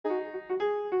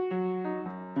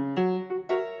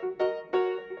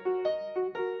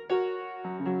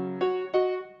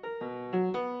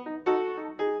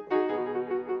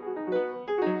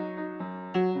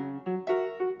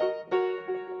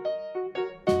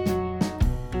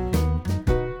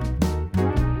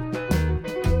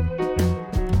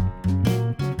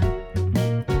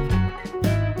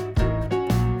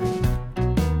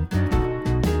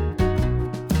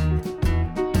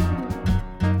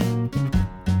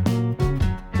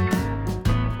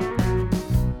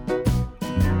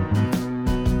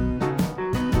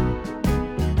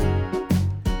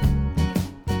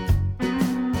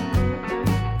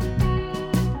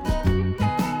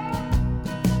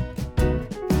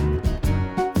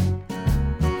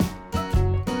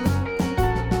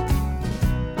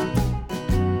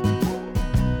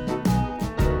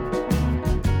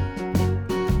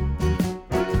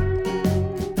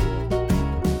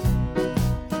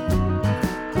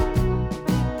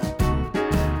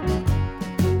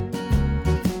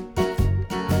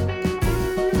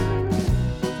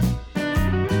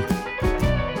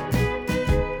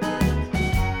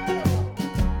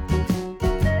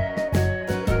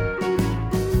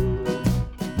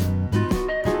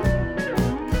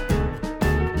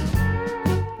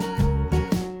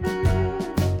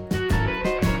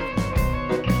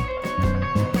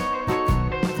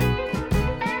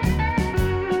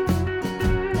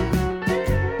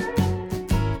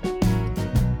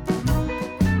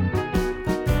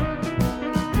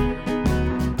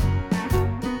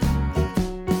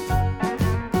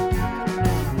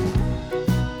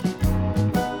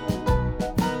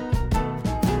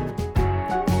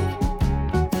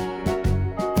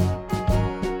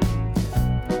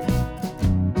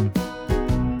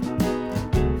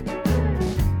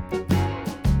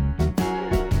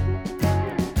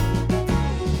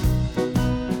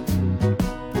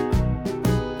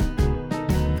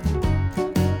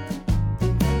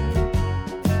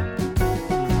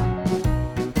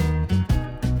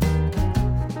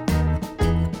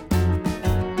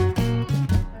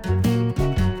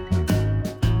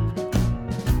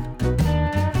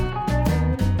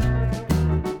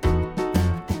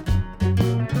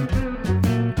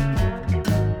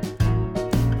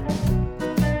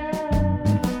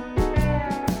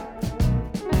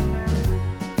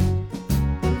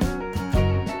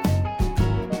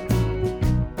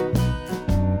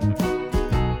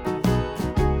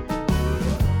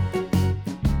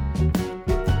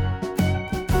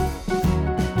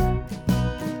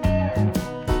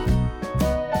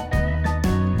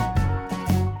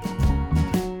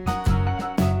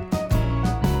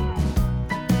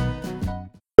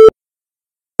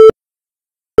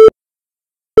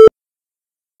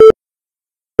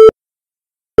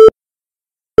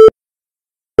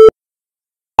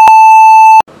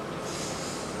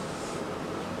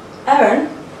Aaron?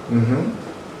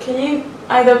 Mm-hmm. Can you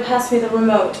either pass me the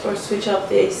remote or switch off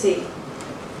the AC?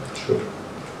 Sure.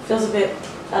 Feels a bit,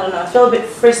 I don't know, I feel a bit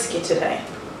frisky today.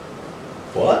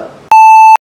 What?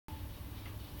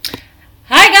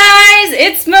 Hi guys,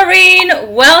 it's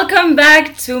Marine. Welcome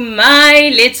back to my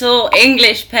little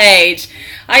English page.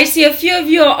 I see a few of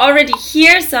you are already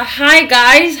here, so hi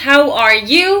guys, how are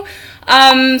you?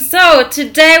 So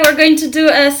today we're going to do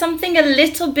something a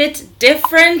little bit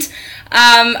different.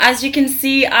 As you can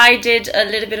see, I did a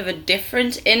little bit of a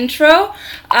different intro,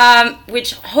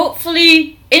 which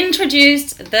hopefully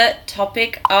introduced the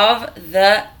topic of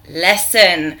the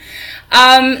lesson.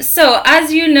 So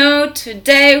as you know,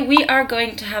 today we are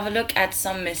going to have a look at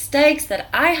some mistakes that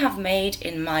I have made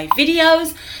in my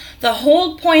videos. The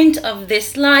whole point of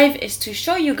this live is to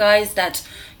show you guys that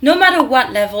no matter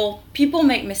what level, people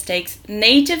make mistakes,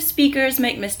 native speakers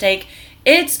make mistakes.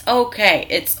 It's okay.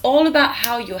 It's all about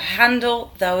how you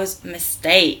handle those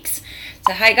mistakes.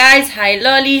 So hi guys, hi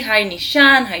Lolly, hi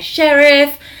Nishan, hi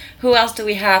Sheriff. Who else do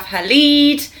we have?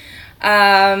 Halid.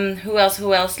 Who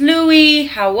else? Louis.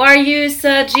 How are you,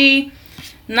 Sergi?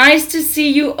 Nice to see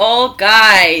you all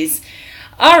guys.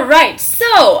 Alright,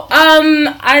 so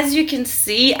as you can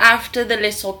see, after the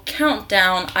little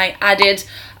countdown, I added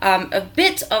a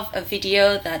bit of a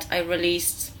video that I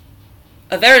released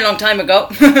a very long time ago,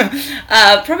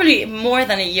 probably more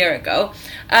than a year ago,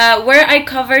 where I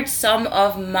covered some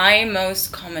of my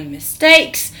most common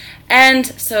mistakes, and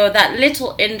so that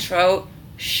little intro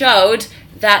showed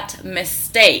that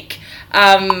mistake.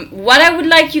 What I would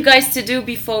like you guys to do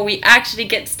before we actually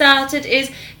get started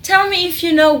is tell me if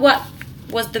you know what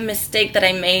was the mistake that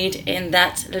I made in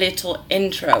that little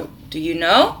intro. Do you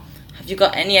know? Have you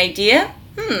got any idea?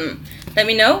 Let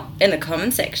me know in the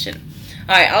comment section.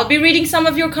 Alright, I'll be reading some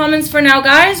of your comments for now,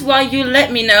 guys, while you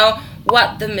let me know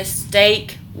what the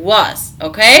mistake was,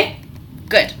 okay?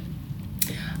 Good.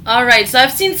 Alright, so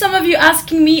I've seen some of you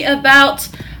asking me about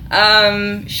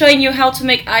showing you how to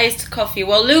make iced coffee.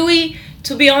 Well, Louis,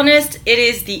 to be honest, it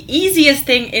is the easiest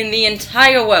thing in the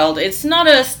entire world. It's not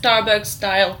a Starbucks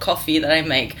style coffee that I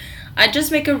make. I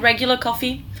just make a regular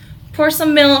coffee, pour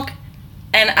some milk,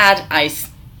 and add ice.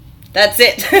 That's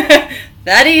it.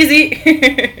 That easy.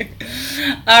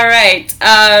 Alright,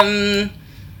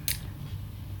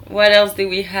 what else do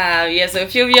we have? Yeah, so a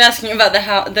few of you asking about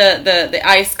the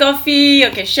iced coffee.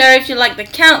 Okay, Sheriff, you like the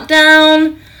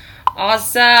countdown.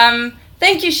 Awesome.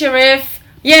 Thank you, Sheriff.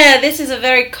 Yeah, this is a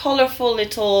very colorful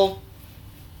little,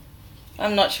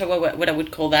 I'm not sure what I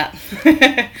would call that.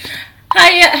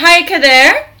 Hi,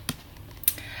 Kader.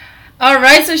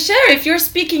 Alright, so Sheriff, you're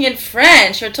speaking in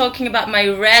French. You're talking about my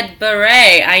red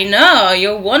beret. I know,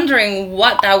 you're wondering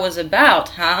what that was about,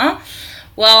 huh?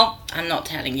 Well, I'm not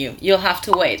telling you. You'll have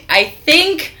to wait. I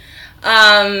think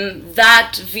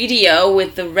that video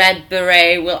with the red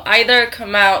beret will either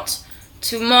come out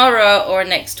tomorrow or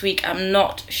next week. I'm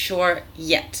not sure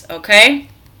yet, okay?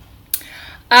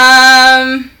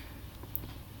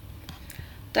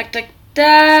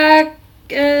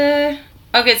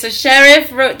 Okay, so Sheriff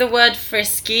wrote the word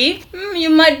frisky. You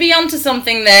might be onto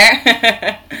something there.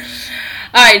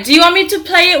 Alright, do you want me to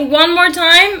play it one more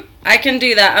time? I can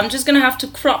do that. I'm just gonna have to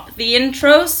crop the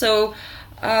intro, so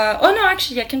oh no,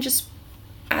 actually I can just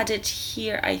add it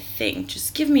here, I think.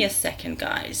 Just give me a second,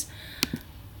 guys.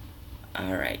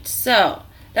 Alright, so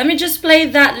let me just play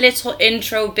that little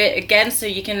intro bit again so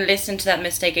you can listen to that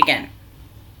mistake again.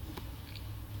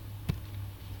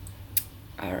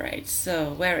 Alright,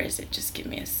 so where is it? Just give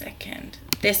me a second.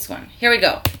 This one. Here we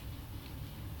go.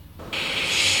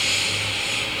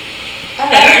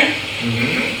 Aaron?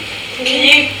 Mm-hmm. Can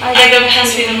you either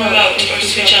pass me the remote or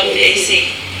switch off the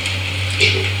AC?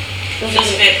 Feels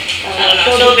a bit, I don't know,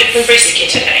 I feel a bit frisky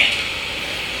today.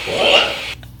 What?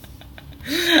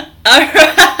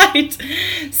 Alright.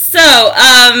 So,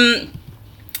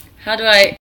 how do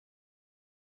I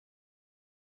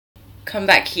come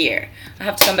back here? I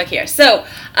have to come back here. So,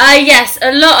 yes,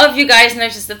 a lot of you guys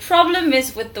noticed the problem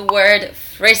is with the word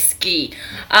frisky.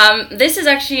 This is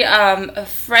actually a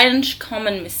French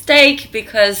common mistake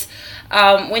because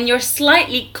when you're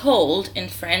slightly cold in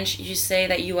French, you say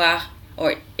that you are,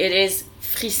 or it is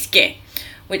frisqué,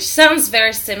 which sounds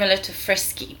very similar to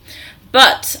frisky.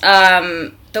 But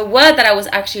the word that I was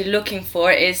actually looking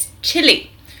for is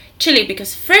chilly. Chilly,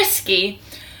 because frisky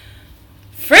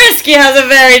has a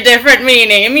very different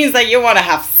meaning. It means that you want to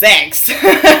have sex.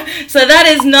 So that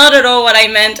is not at all what I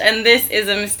meant, and this is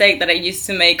a mistake that I used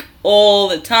to make all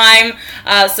the time.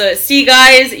 So see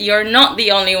guys, you're not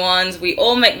the only ones. We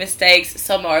all make mistakes.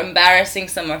 Some are embarrassing,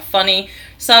 some are funny,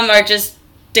 some are just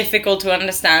difficult to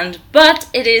understand, but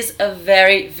it is a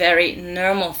very, very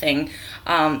normal thing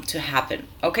to happen.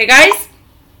 Okay, guys?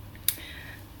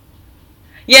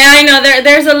 Yeah, I know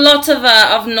there's a lot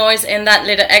of noise in that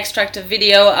little extract of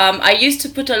video. I used to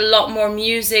put a lot more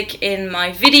music in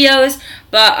my videos,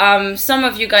 but some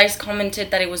of you guys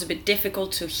commented that it was a bit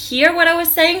difficult to hear what I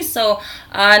was saying, so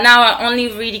now I only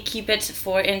really keep it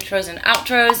for intros and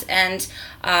outros, and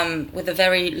with a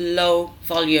very low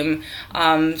volume.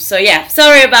 So yeah,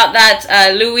 sorry about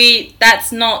that, Louis.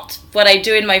 That's not what I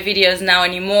do in my videos now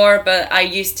anymore, but I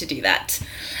used to do that.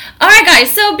 Alright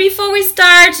guys, so before we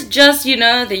start, just, you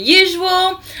know, the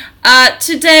usual.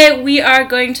 Today we are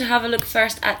going to have a look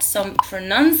first at some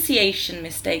pronunciation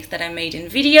mistakes that I made in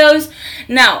videos.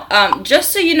 Now,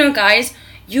 just so you know guys,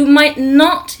 you might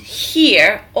not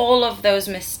hear all of those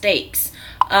mistakes.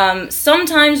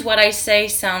 Sometimes what I say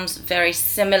sounds very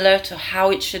similar to how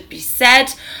it should be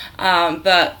said,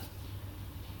 but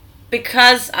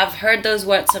because I've heard those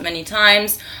words so many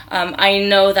times, I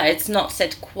know that it's not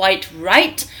said quite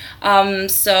right.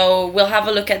 So we'll have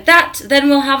a look at that. Then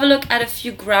we'll have a look at a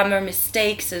few grammar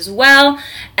mistakes as well.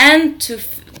 And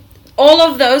all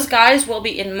of those, guys, will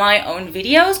be in my own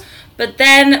videos. But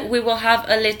then we will have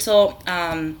a little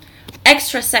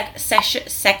extra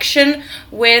section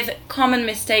with common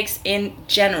mistakes in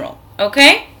general.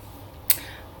 Okay?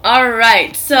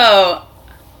 Alright, so...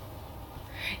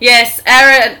 Yes,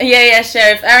 Aaron, yeah,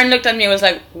 Sheriff. Aaron looked at me and was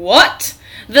like, what?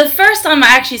 The first time I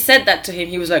actually said that to him,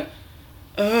 he was like,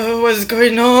 oh, what's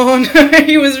going on?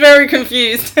 He was very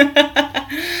confused.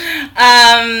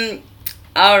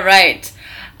 Alright.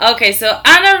 Okay, so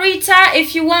Anna Rita,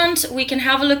 if you want, we can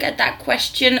have a look at that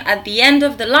question at the end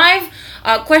of the live.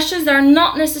 Questions that are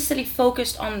not necessarily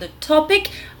focused on the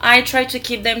topic, I try to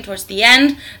keep them towards the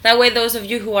end. That way those of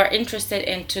you who are interested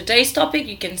in today's topic,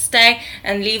 you can stay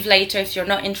and leave later if you're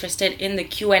not interested in the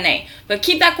Q&A. But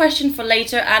keep that question for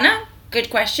later, Anna. Good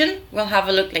question. We'll have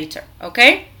a look later,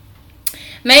 okay?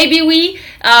 Maybe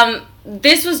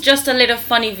this was just a little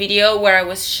funny video where I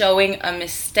was showing a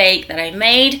mistake that I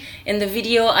made. In the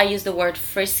video, I used the word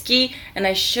frisky and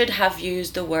I should have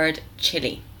used the word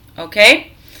chili,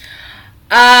 okay?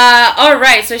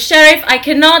 Alright, so Sheriff, I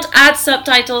cannot add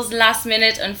subtitles last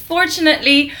minute,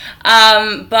 unfortunately,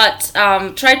 but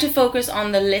try to focus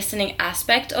on the listening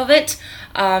aspect of it.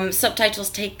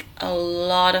 Subtitles take a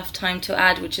lot of time to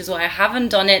add, which is why I haven't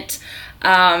done it,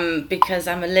 because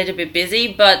I'm a little bit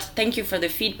busy, but thank you for the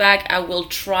feedback. I will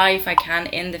try if I can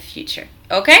in the future,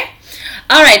 okay?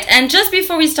 Alright, and just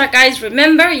before we start, guys,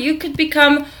 remember, you could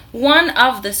become one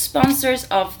of the sponsors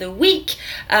of the week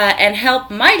and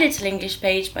help my little English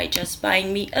page by just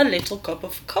buying me a little cup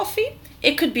of coffee.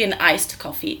 It could be an iced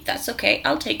coffee, that's okay,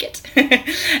 I'll take it.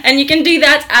 And you can do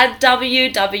that at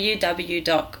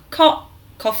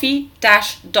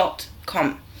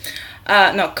www.coffee-feed.com.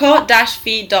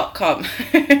 co-feed.com.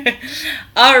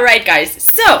 Alright guys,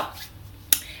 so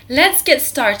let's get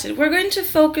started. We're going to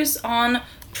focus on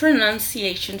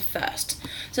pronunciation first.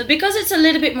 So because it's a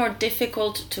little bit more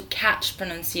difficult to catch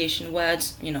pronunciation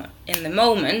words, you know, in the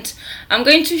moment, I'm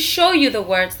going to show you the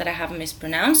words that I have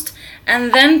mispronounced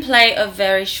and then play a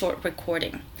very short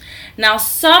recording. Now,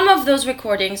 some of those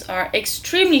recordings are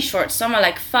extremely short. Some are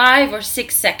like 5 or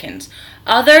 6 seconds.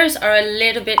 Others are a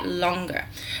little bit longer.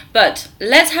 But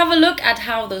let's have a look at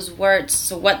how those words,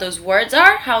 so what those words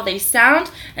are, how they sound,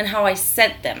 and how I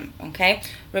said them, okay?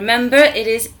 Remember, it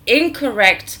is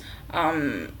incorrect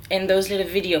in those little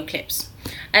video clips.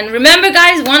 And remember,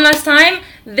 guys, one last time,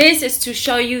 this is to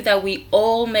show you that we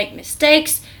all make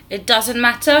mistakes. It doesn't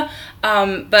matter.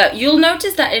 But you'll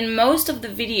notice that in most of the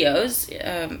videos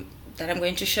that I'm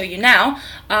going to show you now,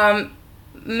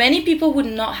 many people would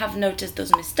not have noticed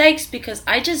those mistakes because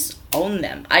I just own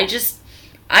them.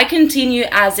 I continue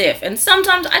as if, and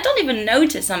sometimes I don't even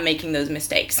notice I'm making those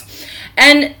mistakes.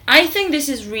 And I think this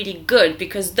is really good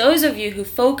because those of you who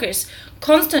focus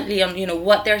constantly on, you know,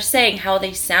 what they're saying, how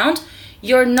they sound,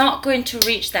 you're not going to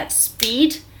reach that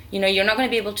speed. You know, you're not going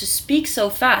to be able to speak so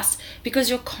fast because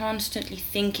you're constantly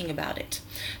thinking about it.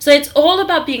 So it's all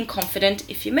about being confident.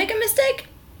 If you make a mistake,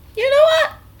 you know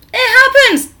what? It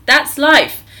happens. That's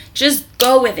life. Just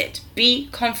go with it. Be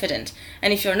confident.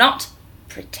 And if you're not,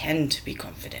 pretend to be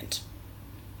confident.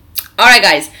 Alright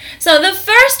guys, so the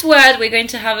first word we're going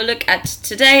to have a look at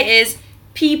today is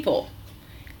people.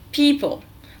 People.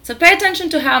 So pay attention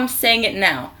to how I'm saying it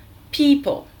now.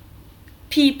 People.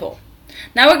 People.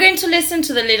 Now we're going to listen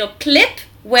to the little clip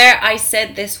where I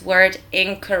said this word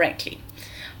incorrectly.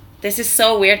 This is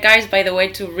so weird, guys, by the way,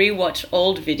 to rewatch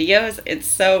old videos. It's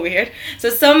so weird. So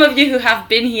some of you who have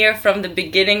been here from the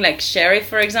beginning, like Sherry,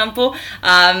 for example,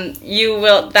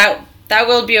 that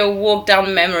will be a walk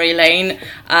down memory lane.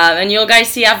 And you'll guys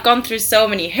see I've gone through so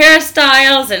many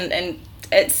hairstyles and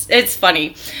it's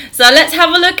funny. So let's have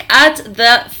a look at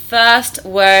the first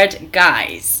word,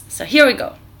 guys. So here we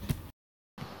go.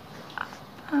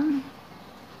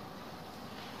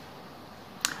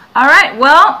 Alright,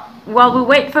 well, while we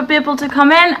wait for people to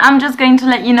come in, I'm just going to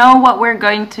let you know what we're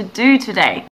going to do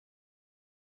today.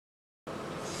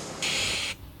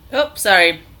 Oh,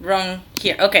 sorry, wrong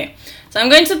here. Okay, so I'm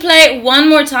going to play it one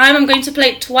more time. I'm going to play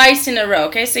it twice in a row,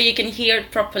 okay, so you can hear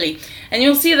it properly. And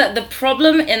you'll see that the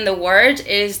problem in the word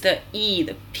is the E,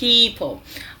 the people.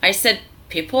 I said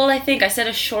people, I think. I said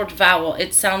a short vowel.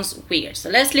 It sounds weird. So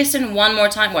let's listen one more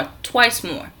time, well, twice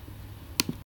more.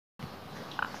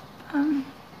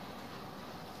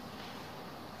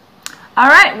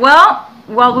 Alright, well,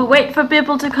 while we wait for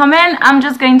people to come in, I'm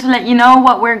just going to let you know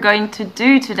what we're going to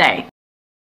do today.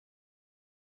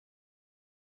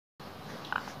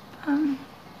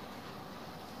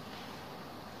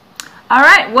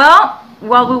 Alright, well,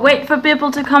 while we wait for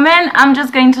people to come in, I'm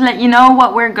just going to let you know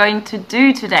what we're going to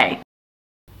do today.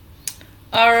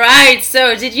 Alright,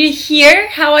 so did you hear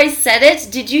how I said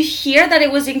it? Did you hear that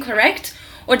it was incorrect?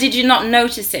 Or did you not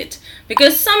notice it?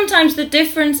 Because sometimes the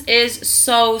difference is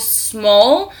so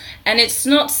small and it's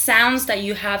not sounds that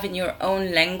you have in your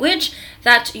own language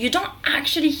that you don't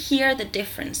actually hear the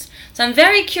difference. So I'm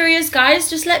very curious, guys,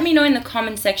 just let me know in the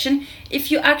comment section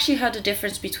if you actually heard the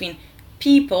difference between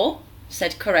people,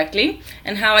 said correctly,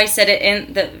 and how I said it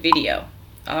in the video.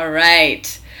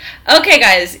 Alright. Okay,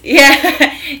 guys.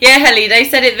 Yeah, yeah, Halid, I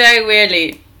said it very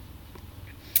weirdly.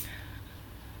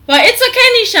 But it's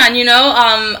okay, Nishan, you know,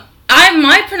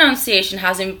 my pronunciation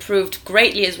has improved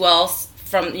greatly as well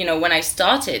from, you know, when I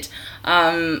started.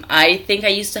 I think I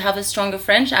used to have a stronger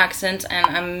French accent and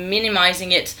I'm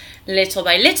minimizing it little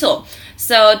by little.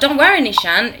 So don't worry,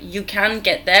 Nishan, you can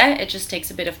get there. It just takes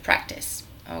a bit of practice.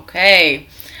 Okay.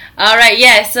 All right,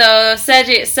 yeah, so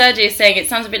Sergi is saying it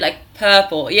sounds a bit like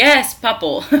purple. Yes,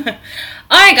 purple. All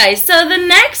right, guys, so the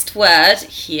next word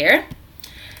here,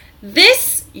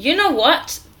 this, you know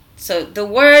what? So the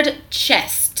word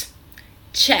chest,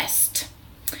 chest.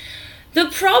 The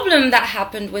problem that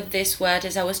happened with this word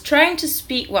is I was trying to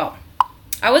speak, well,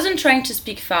 I wasn't trying to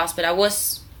speak fast, but I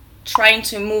was trying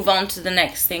to move on to the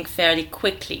next thing fairly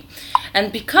quickly.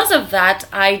 And because of that,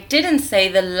 I didn't say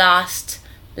the last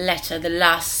letter, the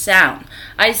last sound.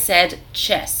 I said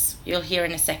chess. You'll hear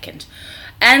in a second.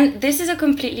 And this is a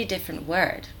completely different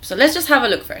word. So let's just have a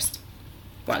look first.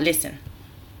 Well, listen.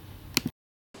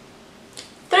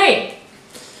 3.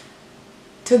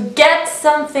 To get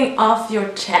something off your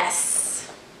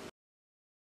chest.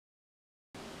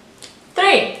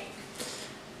 3.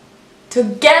 To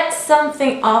get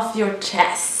something off your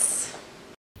chest.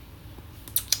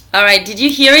 Alright, did you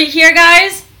hear it here,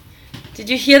 guys? Did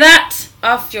you hear that?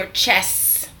 Off your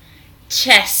chest.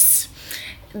 Chest.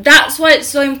 That's why it's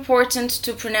so important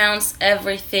to pronounce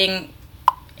everything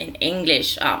in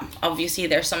English. Obviously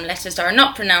there's some letters that are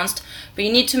not pronounced, but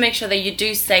you need to make sure that you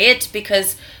do say it,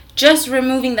 because just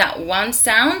removing that one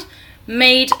sound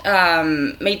made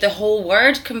the whole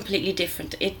word completely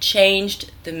different. It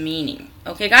changed the meaning.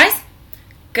 Okay, guys?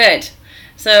 Good.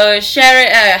 So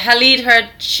Halid heard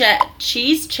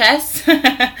cheese, chess.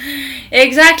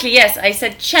 Exactly, yes, I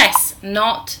said chess,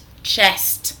 not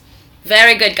chest.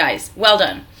 Very good, guys. Well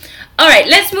done. All right,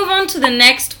 let's move on to the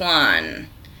next one.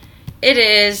 It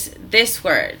is this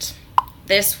word.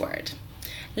 This word.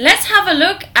 Let's have a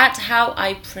look at how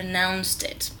I pronounced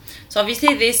it. So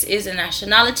obviously this is a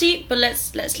nationality, but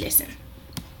let's listen.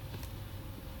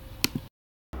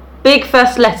 Big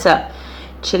first letter.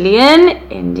 Chilean,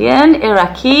 Indian,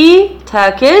 Iraqi,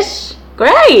 Turkish.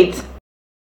 Great.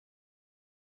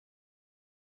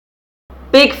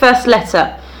 Big first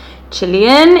letter.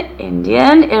 Chilean,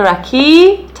 Indian,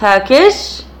 Iraqi,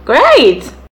 Turkish.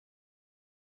 Great.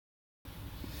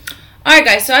 Alright,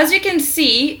 guys, so as you can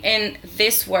see in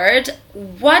this word,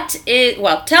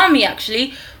 tell me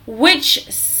actually, which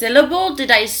syllable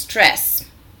did I stress?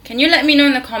 Can you let me know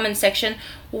in the comment section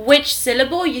which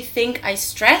syllable you think I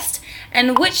stressed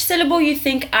and which syllable you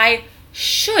think I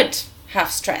should have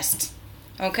stressed?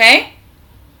 Okay?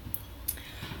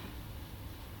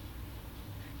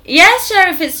 Yes,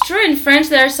 Sheriff, it's true. In French,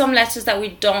 there are some letters that we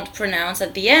don't pronounce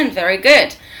at the end. Very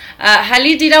good.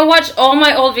 Halid, did I watch all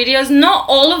my old videos? Not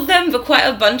all of them, but quite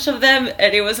a bunch of them,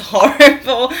 and it was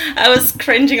horrible. I was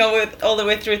cringing all the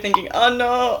way through thinking, oh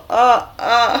no,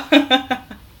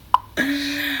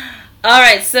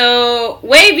 Alright, so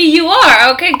Wavy, you are.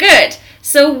 Okay, good.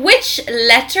 So which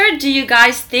letter do you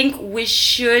guys think we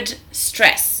should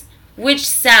stress? Which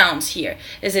sounds here?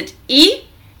 Is it E?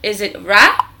 Is it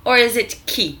Ra? or is it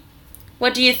ki?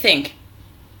 What do you think?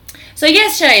 So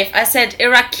yes, Sharif, I said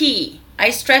Iraqi. I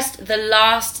stressed the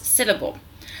last syllable.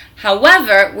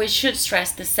 However, we should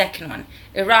stress the second one.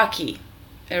 Iraqi.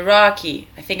 Iraqi.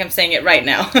 I think I'm saying it right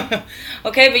now.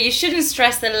 Okay, but you shouldn't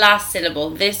stress the last syllable.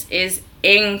 This is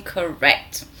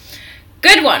incorrect.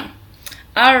 Good one.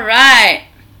 All right.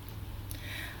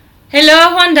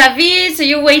 Hello, Juan David. So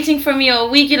you're waiting for me all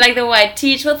week. You like the way I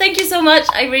teach. Well, thank you so much.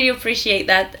 I really appreciate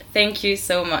that. Thank you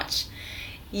so much.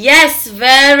 Yes,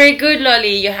 very good,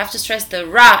 Lolly. You have to stress the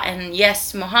ra. And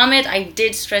yes, Mohammed, I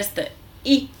did stress the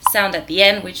I sound at the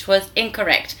end, which was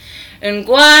incorrect.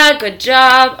 Ngwa, good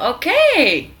job.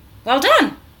 Okay, well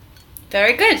done.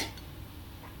 Very good.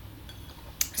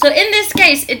 So in this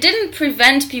case, it didn't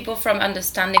prevent people from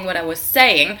understanding what I was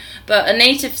saying, but a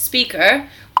native speaker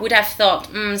would have thought,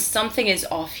 something is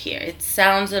off here. It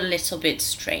sounds a little bit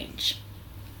strange.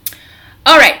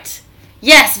 All right.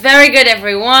 Yes, very good,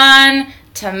 everyone.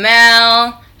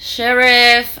 Tamel,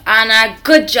 Sheriff, Anna,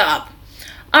 good job.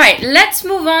 All right, let's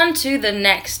move on to the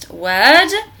next word.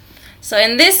 So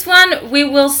in this one, we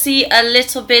will see a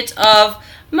little bit of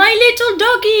my little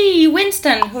doggy,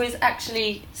 Winston, who is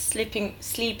actually sleeping.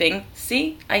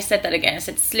 See, I said that again. I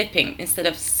said slipping instead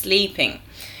of sleeping.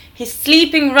 He's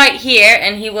sleeping right here,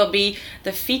 and he will be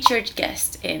the featured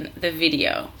guest in the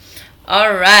video.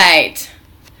 All right.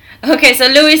 Okay, so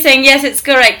Louis is saying, yes, it's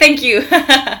correct. Thank you.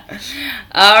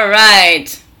 All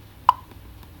right.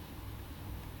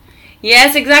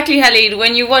 Yes, exactly, Halid.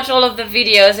 When you watch all of the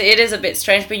videos, it is a bit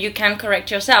strange, but you can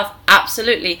correct yourself.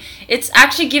 Absolutely. It's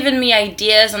actually given me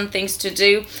ideas on things to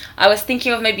do. I was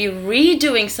thinking of maybe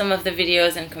redoing some of the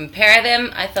videos and compare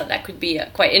them. I thought that could be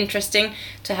quite interesting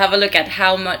to have a look at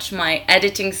how much my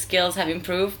editing skills have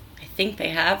improved. I think they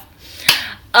have.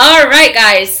 All right,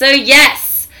 guys. So,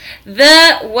 yes.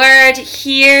 The word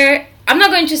here, I'm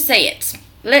not going to say it.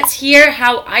 Let's hear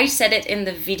how I said it in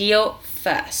the video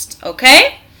first,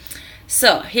 okay?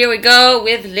 So, here we go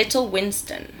with little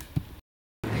Winston.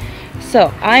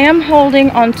 So, I am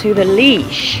holding onto the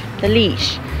leash.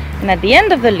 And at the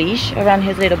end of the leash, around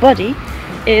his little body,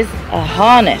 is a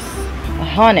harness.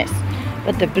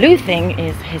 But the blue thing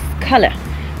is his color.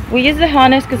 We use the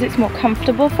harness because it's more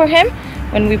comfortable for him.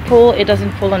 When we pull, it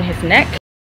doesn't pull on his neck.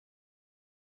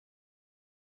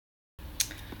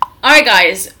 Alright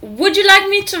guys, would you like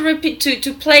me to repeat,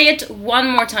 to play it one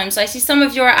more time? So I see some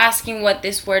of you are asking what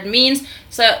this word means.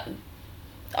 So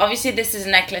obviously this is a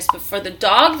necklace, but for the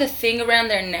dog, the thing around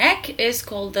their neck is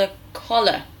called the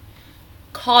collar.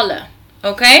 Collar,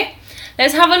 okay?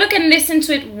 Let's have a look and listen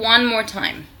to it one more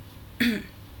time.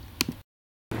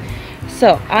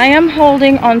 So I am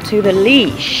holding onto the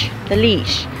leash.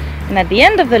 And at the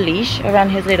end of the leash,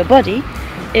 around his little body,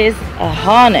 is a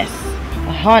harness.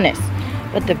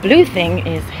 But the blue thing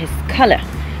is his color.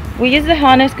 We use the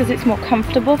harness because it's more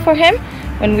comfortable for him.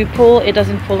 When we pull, it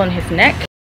doesn't pull on his neck.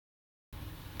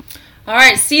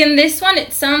 Alright, see in this one,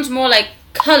 it sounds more like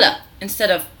color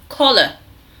instead of collar.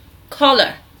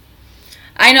 Collar.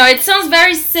 I know, it sounds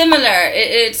very similar.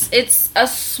 It's a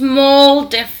small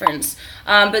difference.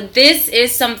 But this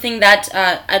is something that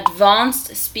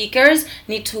advanced speakers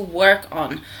need to work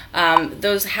on.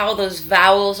 How those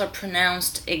vowels are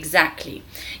pronounced exactly.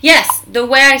 Yes, the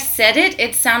way I said it,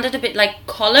 it sounded a bit like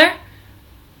color.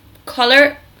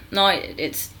 No,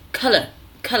 it's color.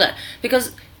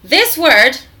 Because this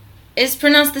word is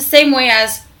pronounced the same way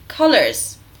as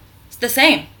colors. It's the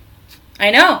same.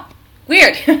 I know.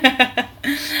 Weird.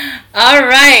 All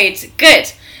right,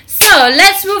 good. So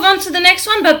let's move on to the next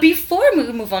one. But before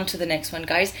we move on to the next one,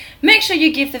 guys, make sure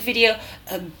you give the video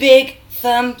a big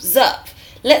thumbs up.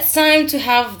 Let's time to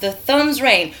have the thumbs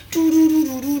rain.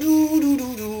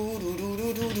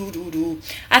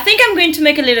 I think I'm going to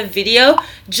make a little video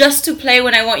just to play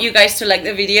when I want you guys to like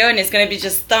the video, and it's going to be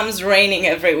just thumbs raining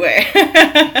everywhere.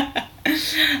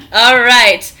 All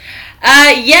right.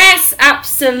 Yes,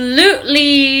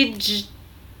 absolutely.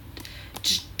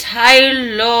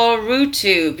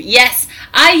 Tylorutube. Yes,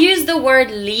 I use the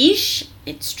word leash.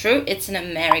 It's true, it's an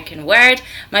American word.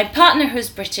 My partner who's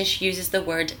British uses the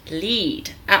word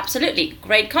lead. Absolutely,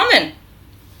 great comment.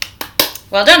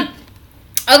 Well done.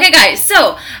 Okay guys,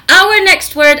 so our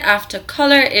next word after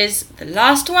color is the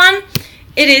last one.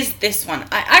 It is this one.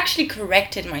 I actually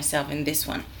corrected myself in this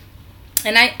one.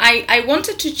 And I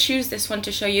wanted to choose this one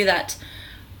to show you that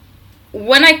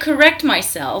when I correct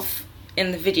myself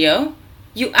in the video,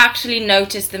 you actually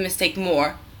notice the mistake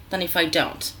more than if I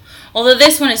don't. Although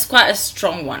this one is quite a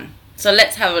strong one. So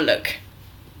let's have a look.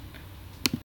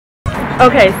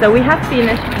 Okay, so we have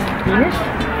finished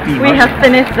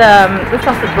the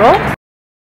sausage roll.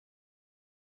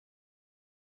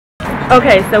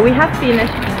 Okay, so we have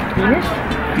finished.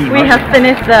 We have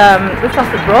finished the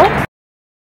sausage roll.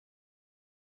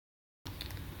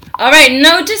 Alright,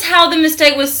 notice how the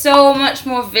mistake was so much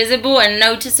more visible and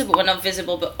noticeable. Well, not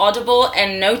visible, but audible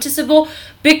and noticeable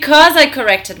because I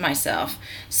corrected myself.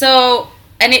 So,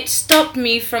 and it stopped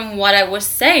me from what I was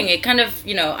saying. It kind of,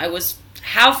 you know, I was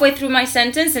halfway through my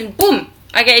sentence and boom,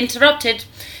 I get interrupted.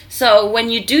 So when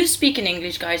you do speak in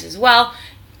English, guys, as well,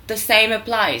 the same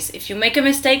applies. If you make a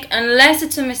mistake, unless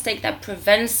it's a mistake that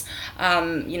prevents,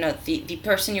 you know, the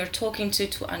person you're talking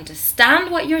to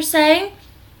understand what you're saying,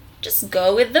 just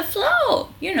go with the flow,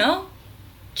 you know,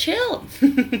 chill.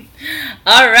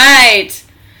 All right.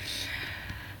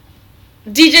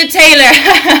 DJ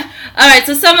Taylor. All right,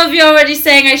 so some of you are already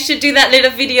saying I should do that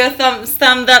little video thumbs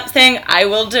up thing. I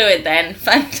will do it then.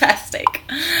 Fantastic.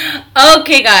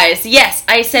 Okay, guys. Yes,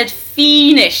 I said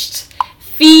finished.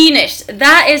 Finished.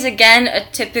 That is, again, a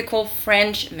typical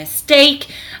French mistake.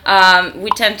 We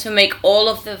tend to make all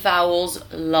of the vowels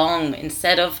long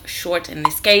instead of short in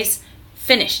this case.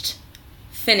 Finished.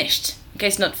 Finished. Okay,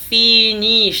 it's not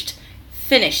finished.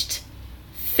 Finished.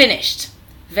 Finished.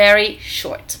 Very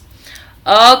short.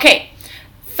 Okay.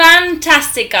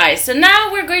 Fantastic, guys. So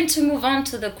now we're going to move on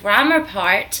to the grammar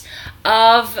part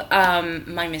of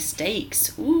my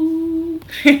mistakes. Ooh.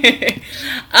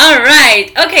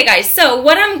 Alright. Okay, guys. So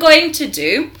what I'm going to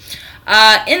do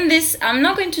in this, I'm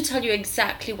not going to tell you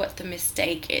exactly what the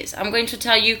mistake is. I'm going to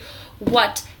tell you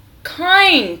what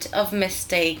kind of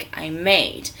mistake I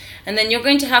made, and then you're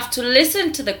going to have to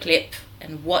listen to the clip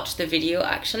and watch the video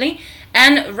actually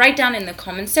and write down in the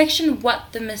comment section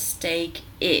what the mistake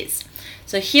is.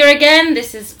 So here again,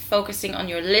 this is focusing on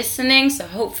your listening, so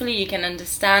hopefully you can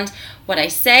understand what I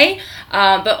say,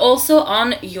 but also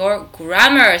on your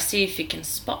grammar. See if you can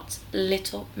spot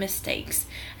little mistakes.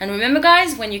 And remember,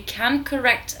 guys, when you can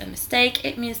correct a mistake,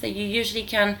 it means that you usually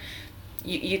can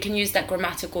you can use that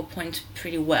grammatical point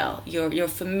pretty well. You're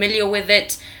familiar with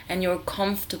it and you're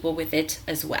comfortable with it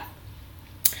as well.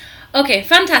 Okay,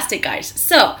 fantastic, guys.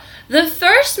 So the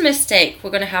first mistake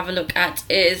we're going to have a look at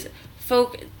is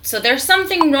so there's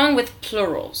something wrong with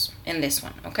plurals in this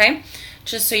one, okay?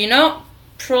 Just so you know,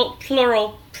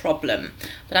 plural problem.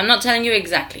 But I'm not telling you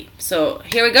exactly. So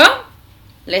here we go.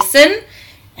 Listen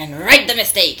and write the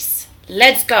mistakes.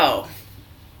 Let's go.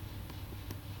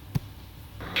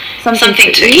 Something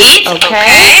to eat,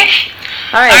 okay.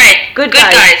 Alright, good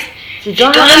guys. If you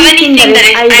don't have anything that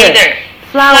is either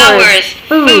flowers,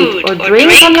 food, or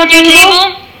drinks on your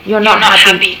table, you're not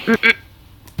happy.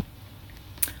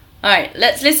 Alright,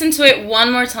 let's listen to it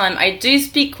one more time. I do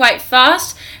speak quite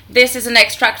fast. This is an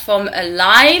extract from a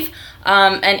live,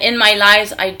 and in my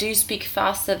lives I do speak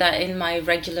faster than in my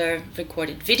regular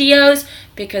recorded videos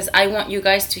because I want you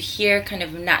guys to hear kind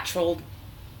of natural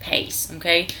pace,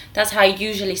 okay? That's how I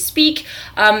usually speak.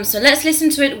 So let's listen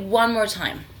to it one more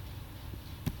time.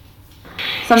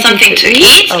 Something to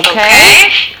eat,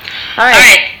 okay.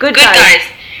 Alright, good guys.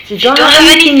 If you don't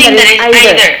have anything that is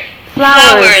either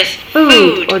flowers,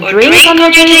 food, or drinks on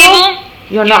your table,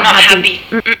 you're not happy.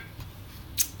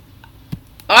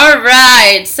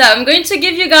 Alright, so I'm going to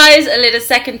give you guys a little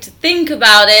second to think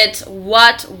about it.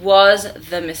 What was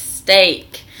the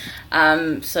mistake?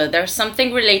 So there's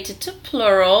something related to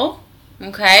plural,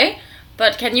 okay?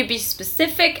 But can you be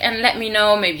specific and let me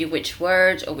know maybe which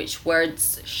word or which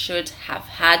words should have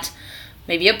had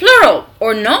maybe a plural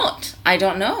or not? I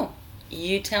don't know.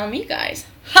 You tell me, guys.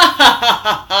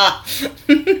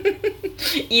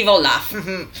 Evil laugh.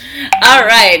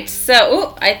 Alright,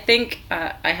 so I think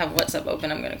I have WhatsApp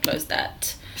open. I'm going to close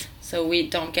that so we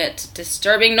don't get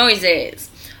disturbing noises.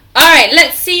 Alright,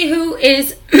 let's see who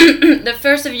is the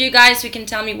first of you guys who can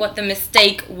tell me what the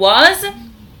mistake was.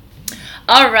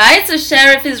 Alright, so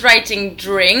Sheriff is writing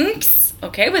drinks.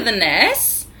 Okay, with an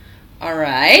S.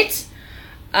 Alright.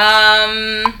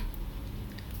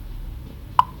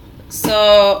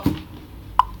 So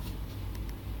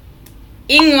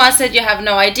Ingwa said you have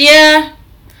no idea.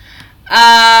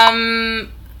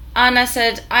 Anna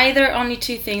said either, only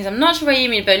two things. I'm not sure what you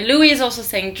mean, but Louis is also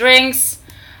saying drinks.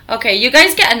 Okay, you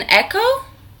guys get an echo?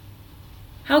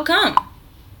 How come?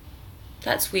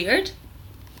 That's weird.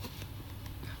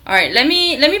 Alright, let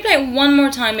me play it one more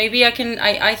time. Maybe I can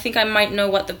I think I might know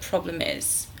what the problem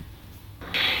is.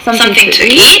 Something to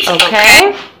eat,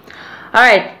 okay.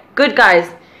 Alright, good guys.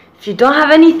 If you don't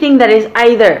have anything that is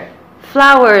either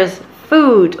flowers,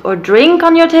 food, or drink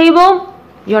on your table,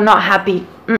 you're not happy.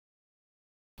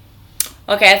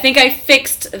 Okay, I think I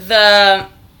fixed the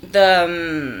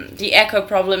echo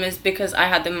problem is because I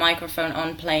had the microphone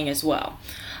on playing as well.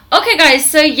 Okay, guys,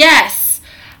 so yes.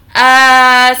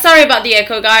 Sorry about the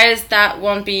echo, guys. That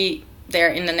won't be there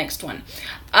in the next one.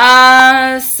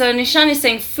 So Nishan is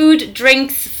saying food,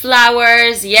 drinks,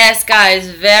 flowers. Yes, guys,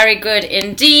 very good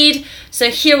indeed. So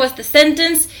here was the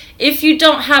sentence. If you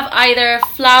don't have either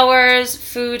flowers,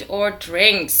 food, or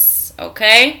drinks.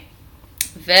 Okay?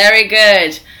 Very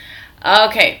good.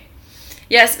 Okay.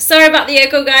 Yes, sorry about the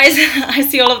echo, guys. I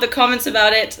see all of the comments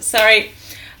about it. Sorry.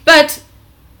 But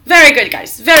very good,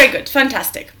 guys. Very good.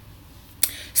 Fantastic.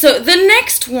 So the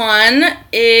next one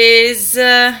is...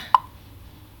 have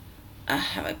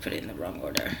I put it in the wrong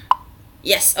order?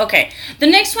 Yes, okay. The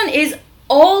next one is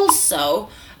also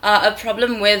a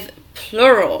problem with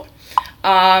plural.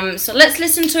 So let's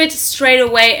listen to it straight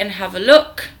away and have a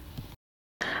look.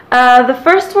 The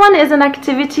first one is an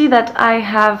activity that I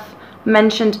have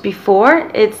mentioned before.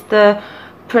 It's the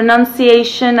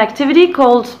pronunciation activity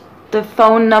called the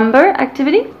phone number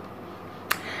activity.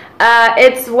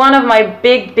 It's one of my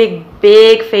big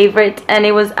favorite, and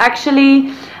it was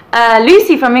actually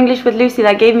Lucy from English with Lucy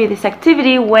that gave me this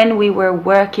activity when we were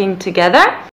working together.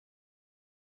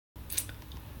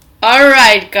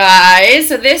 Alright, guys,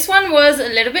 so this one was a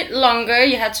little bit longer.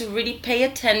 You had to really pay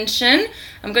attention.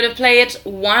 I'm going to play it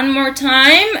one more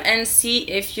time and see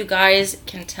if you guys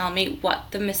can tell me what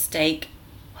the mistake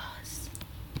was.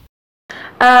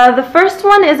 The first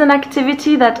one is an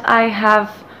activity that I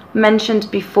have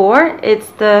mentioned before. It's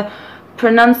the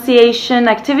pronunciation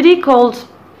activity called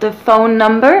the phone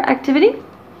number activity.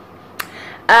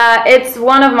 It's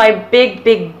one of my big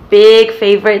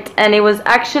favorite, and it was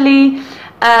actually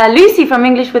Lucy from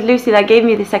English with Lucy that gave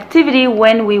me this activity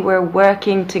when we were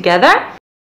working together.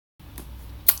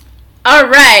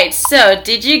 Alright, so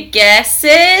did you guess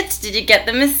it? Did you get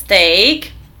the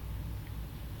mistake?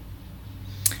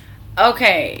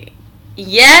 Okay.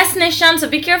 Yes, Nishan, so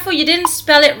be careful you didn't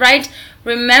spell it right.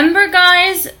 Remember,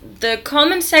 guys, the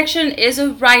comment section is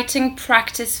a writing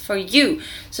practice for you.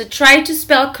 So try to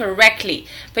spell correctly.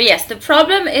 But yes, the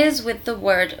problem is with the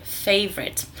word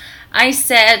favorite. I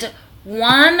said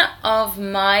one of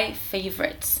my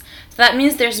favorites. So that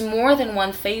means there's more than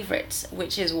one favorite,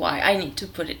 which is why I need to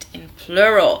put it in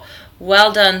plural.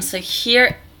 Well done. So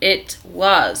here it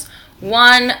was.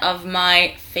 One of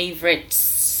my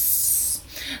favorites.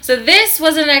 So this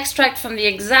was an extract from the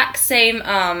exact same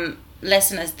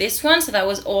lesson as this one. So that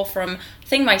was all from, I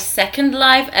think, my second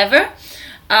live ever.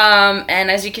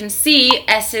 And as you can see,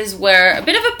 S's were a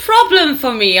bit of a problem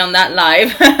for me on that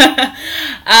live.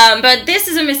 But this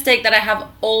is a mistake that I have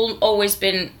always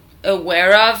been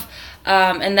aware of.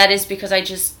 And that is because I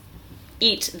just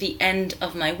eat the end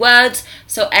of my words,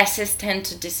 so S's tend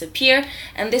to disappear.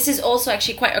 And this is also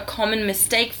actually quite a common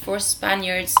mistake for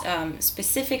Spaniards,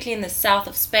 specifically in the south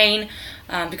of Spain,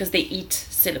 because they eat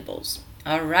syllables.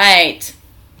 All right.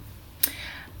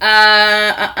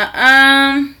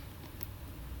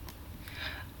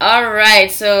 All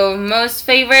right, so most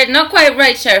favorite, not quite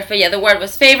right, Sheriff, but yeah, the word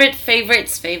was favorite,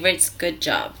 favorites, good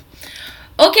job.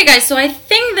 Okay, guys, so I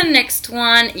think the next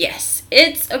one, yes,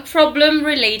 it's a problem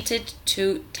related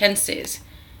to tenses.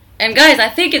 And guys, I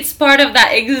think it's part of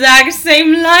that exact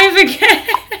same live again.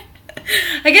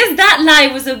 I guess that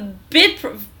live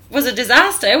was a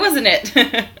disaster, wasn't it?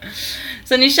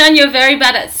 So Nishan, you're very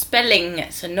bad at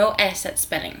spelling, so no S at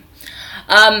spelling.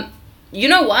 You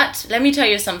know what? Let me tell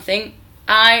you something.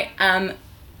 I am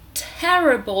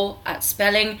terrible at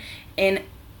spelling in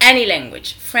any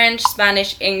language, French,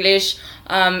 Spanish, English.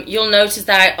 You'll notice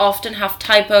that I often have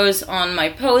typos on my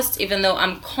posts, even though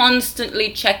I'm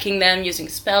constantly checking them using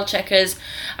spell checkers.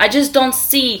 I just don't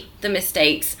see the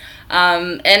mistakes,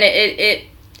 and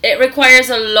it requires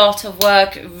a lot of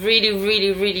work,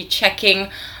 really checking.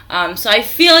 So I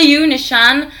feel you,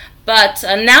 Nishan, but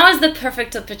now is the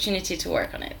perfect opportunity to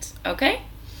work on it. Okay.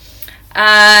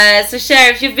 So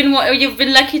Sheriff, you've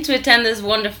been lucky to attend this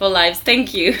wonderful lives.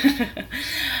 Thank you.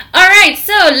 All right,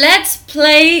 so let's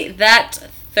play that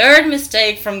third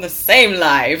mistake from the same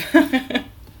live.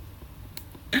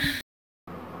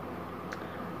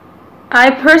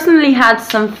 I personally had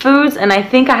some foods, and I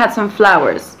think I had some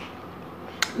flowers.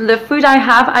 The food I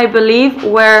have, I believe,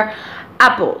 were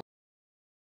apples.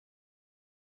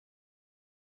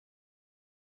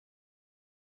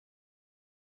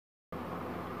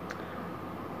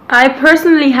 I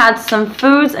personally had some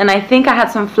foods, and I think I had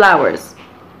some flowers.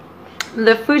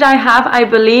 The food I have, I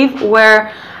believe, were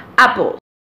apples.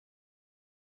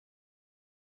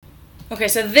 Okay,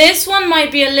 so this one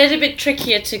might be a little bit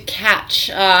trickier to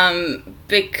catch,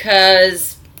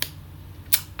 because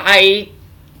I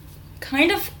kind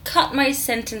of cut my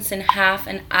sentence in half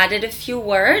and added a few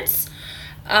words,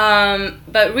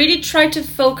 but really try to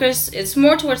focus. It's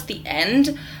more towards the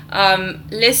end.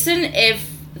 Listen if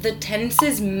the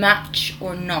tenses match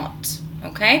or not.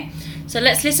 Okay, so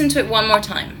let's listen to it one more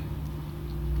time.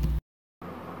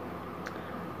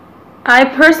 I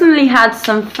personally had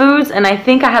some foods and I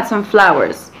think I had some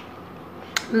flowers.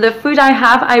 The food I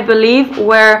have, I believe,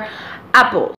 were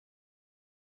apples.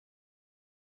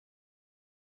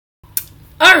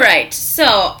 Alright,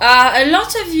 so a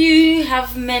lot of you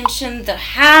have mentioned the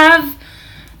have,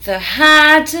 the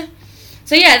had.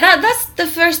 So yeah, that's the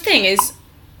first thing, is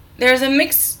there's a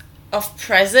mix of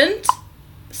present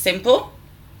simple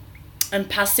and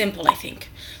past simple, I think.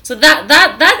 So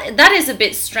that is a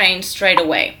bit strange straight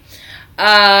away.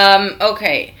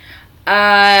 Okay.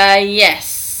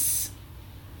 Yes.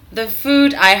 The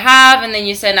food I have, and then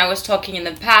you said I was talking in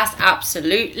the past.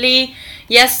 Absolutely.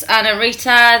 Yes, Anna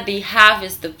Rita, the have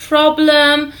is the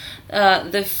problem.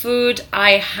 The food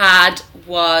I had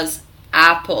was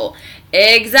apple.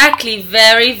 Exactly.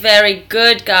 Very, very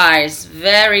good, guys.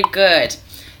 Very good.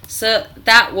 So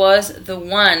that was the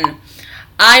one.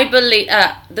 I believe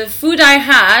the food I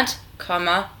had,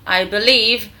 comma, I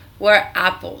believe, were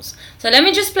apples. So let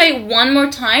me just play one more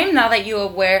time now that you're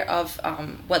aware of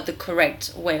what the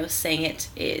correct way of saying it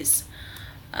is.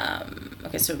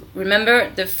 Okay, so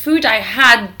remember, the food I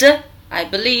had, I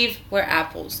believe, were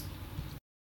apples.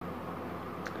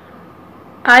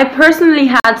 I personally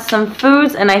had some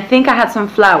foods and I think I had some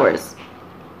flowers.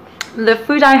 The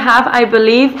food I have, I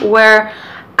believe, were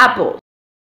apples.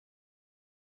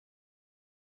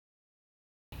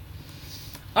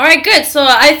 Alright, good. So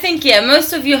I think, yeah,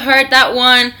 most of you heard that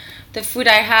one. The food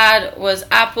I had was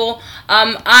apple.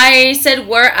 I said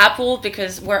were apple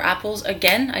because were apples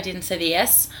again. I didn't say the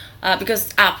S because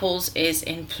apples is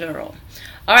in plural.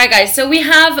 Alright, guys, so we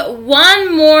have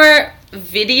one more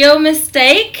video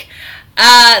mistake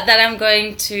that I'm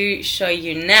going to show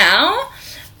you now.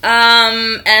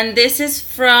 And this is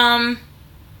from...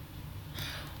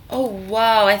 Oh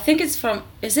wow, I think it's from,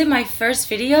 is it my first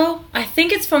video? I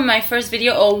think it's from my first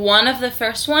video, or one of the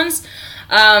first ones.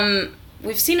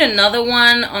 We've seen another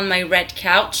one on my red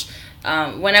couch.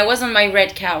 When I was on my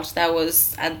red couch, that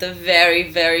was at the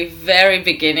very, very, very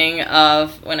beginning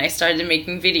of when I started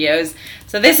making videos.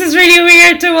 So this is really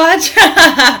weird to watch.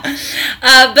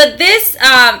 But this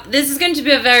is going to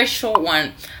be a very short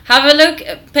one. Have a look,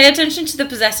 pay attention to the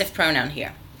possessive pronoun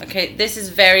here. Okay, this is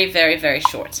very, very, very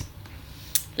short.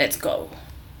 Let's go.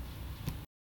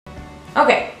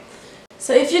 Okay,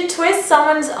 so if you twist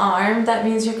someone's arm, that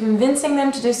means you're convincing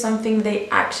them to do something they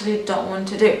actually don't want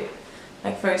to do.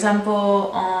 Like, for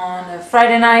example, on a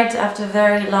Friday night after a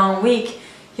very long week,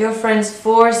 your friends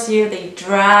force you, they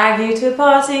drag you to a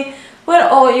party, but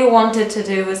all you wanted to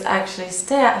do was actually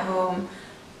stay at home,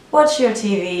 watch your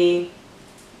TV,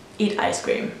 eat ice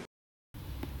cream.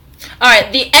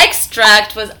 Alright, the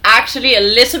extract was actually a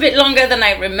little bit longer than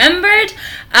I remembered,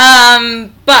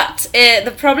 but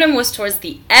the problem was towards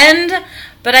the end.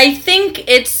 But I think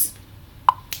it's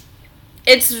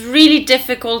really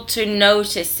difficult to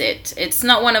notice it. It's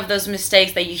not one of those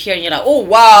mistakes that you hear and you're like, oh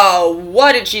wow,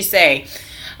 what did she say?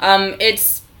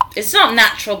 It's not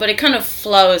natural, but it kind of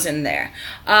flows in there.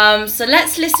 So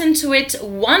let's listen to it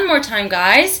one more time,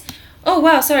 guys. Oh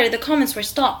wow, sorry, the comments were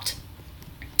stopped.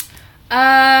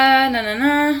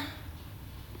 Okay,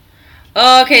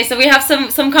 so we have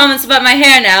some comments about my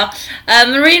hair now.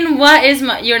 Marine, what is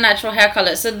your natural hair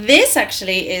color? So this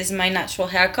actually is my natural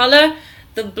hair color.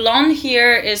 The blonde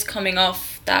here is coming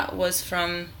off. That was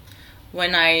from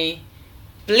when I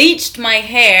bleached my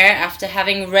hair after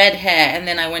having red hair, and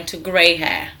then I went to gray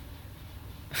hair.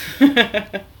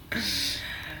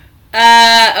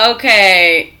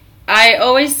 Okay, I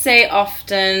always say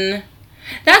often.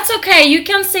 That's okay, you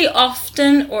can say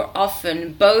often or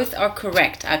often. Both are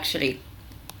correct, actually.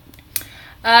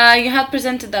 You had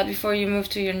presented that before you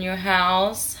moved to your new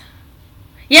house.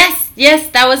 Yes,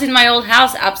 that was in my old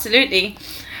house, absolutely.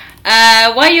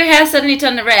 Why your hair suddenly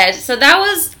turned red? So that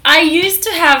was, I used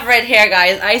to have red hair,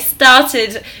 guys. I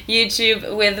started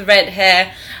YouTube with red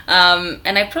hair.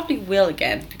 And I probably will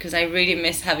again, because I really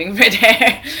miss having red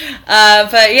hair.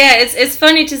 But yeah, it's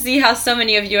funny to see how so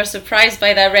many of you are surprised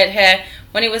by that red hair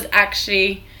when it was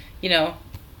actually, you know,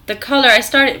 the color I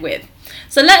started with.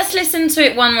 So let's listen to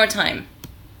it one more time.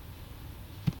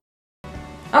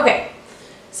 Okay,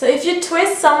 so if you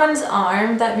twist someone's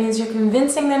arm, that means you're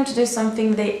convincing them to do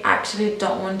something they actually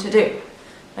don't want to do.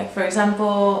 Like, for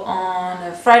example, on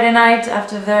a Friday night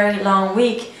after a very long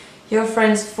week, your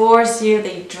friends force you,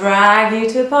 they drag you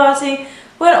to a party,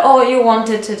 but all you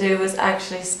wanted to do was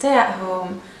actually stay at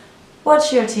home,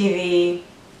 watch your TV,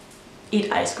 eat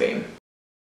ice cream.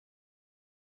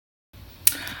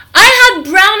 I had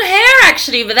brown hair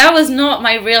actually, but that was not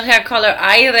my real hair color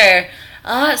either.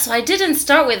 So I didn't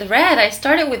start with red, I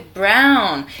started with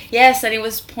brown. Yes, and it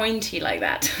was pointy like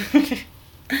that.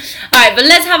 Alright, but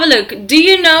let's have a look. Do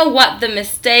you know what the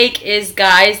mistake is,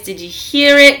 guys? Did you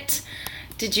hear it?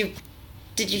 Did you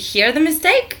hear the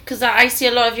mistake? Because I see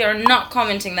a lot of you are not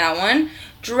commenting that one.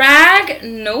 Drag,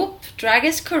 nope, drag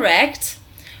is correct.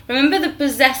 Remember the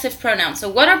possessive pronouns. So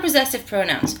what are possessive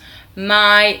pronouns?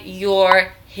 My,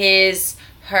 your, his,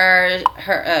 her,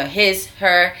 his,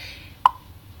 her,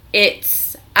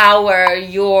 it's, our,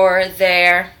 your,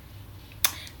 their.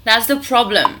 That's the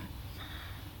problem.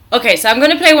 Okay, so I'm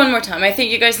going to play one more time. I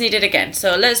think you guys need it again.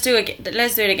 So let's do it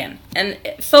again. And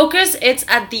focus, it's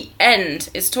at the end.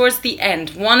 It's towards the end.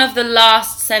 One of the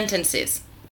last sentences.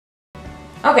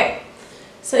 Okay,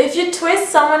 so if you twist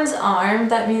someone's arm,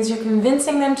 that means you're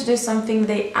convincing them to do something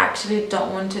they actually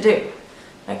don't want to do.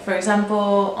 Like for example,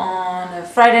 on a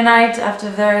Friday night after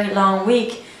a very long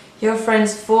week, your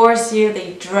friends force you,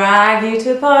 they drag you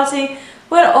to a party,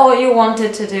 when all you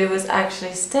wanted to do was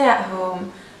actually stay at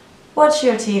home, watch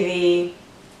your TV,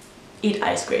 eat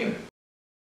ice cream.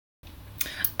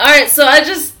 Alright, so I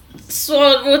just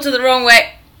swallowed water the wrong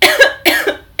way.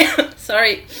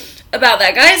 Sorry about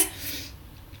that, guys.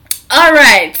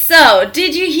 Alright, so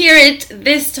did you hear it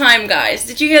this time, guys?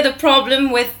 Did you hear the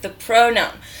problem with the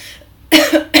pronoun?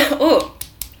 Oh,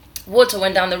 water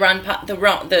went down the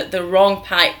wrong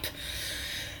pipe.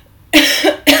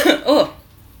 Oh.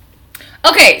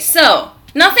 Okay, so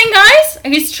nothing, guys? Are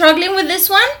you struggling with this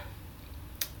one?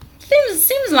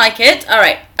 Seems like it.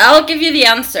 Alright, I'll give you the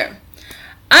answer.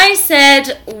 I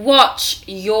said watch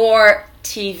your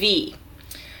TV.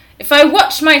 If I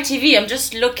watch my TV, I'm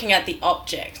just looking at the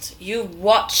object. You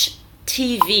watch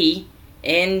TV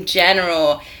in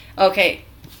general. Okay.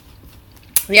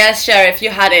 Yes, Sheriff, you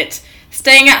had it.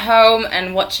 Staying at home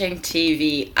and watching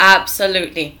TV.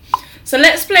 Absolutely. So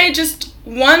let's play just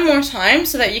one more time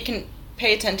so that you can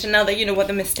pay attention now that you know what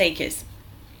the mistake is.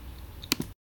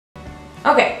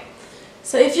 Okay,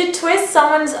 so if you twist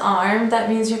someone's arm, that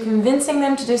means you're convincing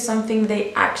them to do something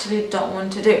they actually don't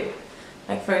want to do.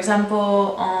 Like for example,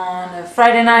 on a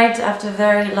Friday night after a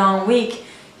very long week,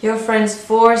 your friends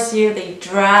force you, they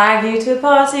drag you to a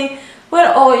party, when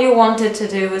all you wanted to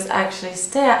do was actually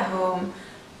stay at home,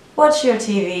 watch your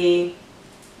TV,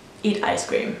 eat ice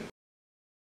cream.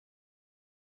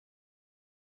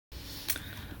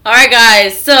 Alright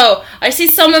guys, so I see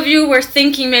some of you were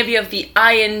thinking maybe of the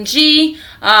ing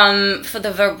for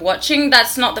the verb watching.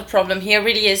 That's not the problem here,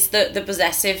 really is the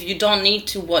possessive. You don't need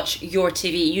to watch your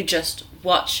TV, you just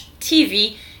watch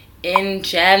TV in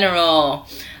general.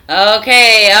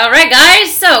 Okay, alright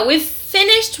guys, so we've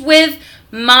finished with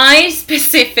my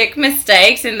specific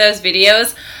mistakes in those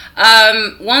videos.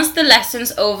 Once the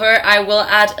lesson's over, I will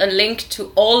add a link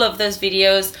to all of those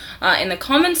videos in the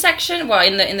comment section, well,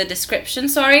 in the description,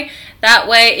 sorry. That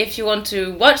way, if you want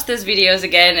to watch those videos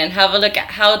again and have a look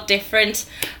at how different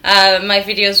my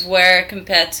videos were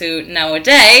compared to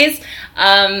nowadays,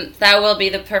 that will be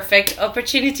the perfect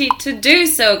opportunity to do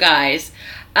so, guys.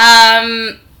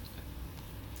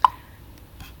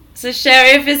 So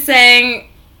Sheriff is saying,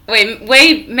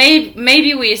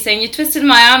 maybe we are saying you twisted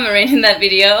my arm in that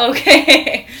video.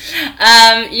 Okay.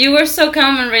 You were so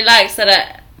calm and relaxed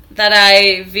that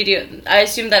I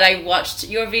assume that I watched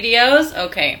your videos.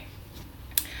 Okay.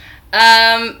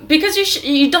 Because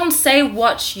you don't say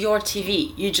watch your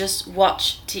TV, you just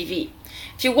watch TV.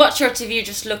 If you watch your TV, you're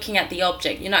just looking at the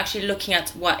object. You're not actually looking at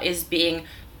what is being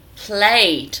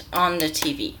played on the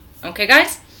TV. Okay,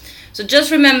 guys? So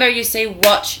just remember, you say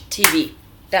watch TV.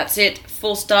 That's it.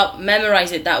 Full stop.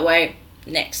 Memorize it that way.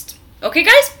 Next. Okay,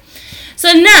 guys?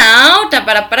 So now,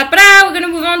 we're going to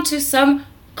move on to some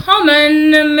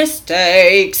common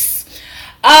mistakes.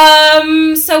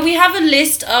 So we have a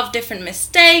list of different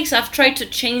mistakes. I've tried to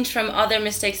change from other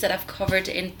mistakes that I've covered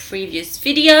in previous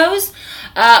videos.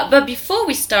 But before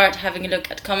we start having a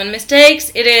look at common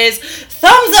mistakes, it is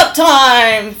thumbs up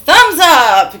time! Thumbs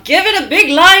up! Give it a big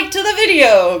like to the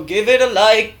video! Give it a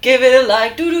like, give it a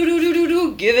like,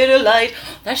 do, give it a like.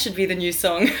 That should be the new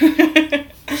song.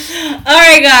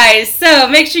 Alright guys, so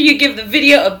make sure you give the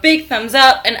video a big thumbs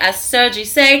up, and as Sergi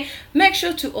say, make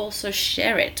sure to also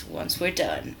share it once we're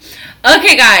done.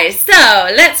 Okay guys, so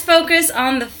let's focus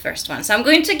on the first one. So I'm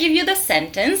going to give you the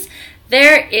sentence.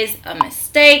 There is a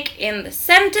mistake in the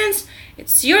sentence.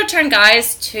 It's your turn,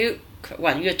 guys,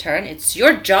 it's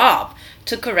your job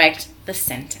to correct the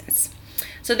sentence.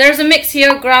 So there's a mix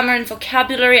here, grammar and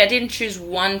vocabulary. I didn't choose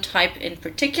one type in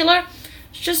particular.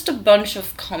 It's just a bunch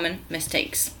of common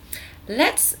mistakes.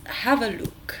 Let's have a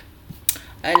look.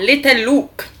 A little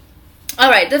look.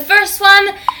 Alright, the first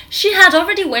one, she had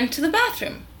already went to the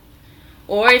bathroom.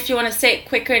 Or if you want to say it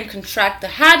quicker and contract the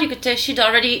had, you could say she'd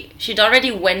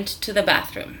already went to the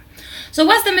bathroom. So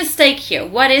what's the mistake here?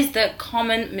 What is the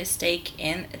common mistake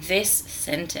in this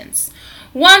sentence?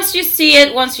 Once you see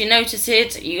it, once you notice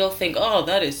it, you'll think, oh,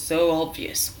 that is so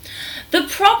obvious. The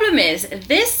problem is,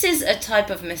 this is a type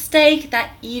of mistake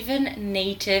that even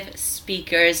native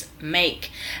speakers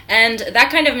make. And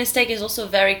that kind of mistake is also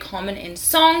very common in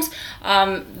songs.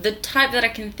 The type that I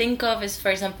can think of is, for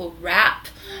example, rap.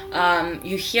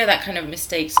 You hear that kind of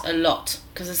mistakes a lot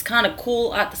because it's kind of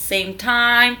cool at the same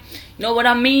time. You know what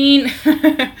I mean?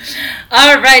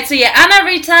 Alright, so yeah, Anna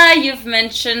Rita, you've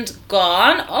mentioned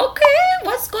gone. Okay,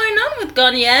 what's going on with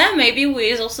gone? Yeah, maybe we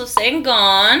is also saying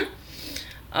gone.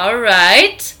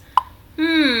 Alright.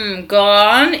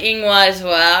 Gone. Ingwa as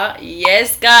well.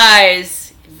 Yes,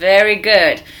 guys. Very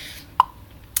good.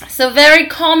 So very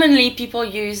commonly people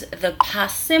use the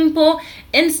past simple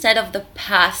instead of the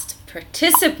past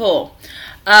participle.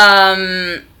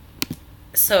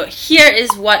 So here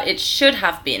is what it should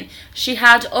have been. She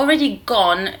had already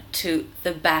gone to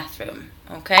the bathroom.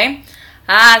 Okay.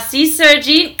 See,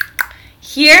 Sergi,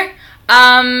 here,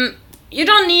 you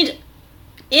don't need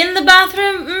in the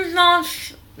bathroom.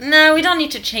 No, we don't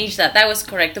need to change that. That was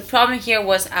correct. The problem here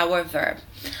was our verb.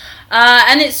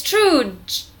 And it's true,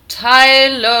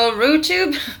 Tyler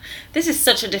Rutube. This is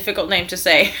such a difficult name to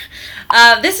say.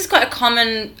 This is quite a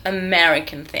common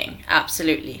American thing.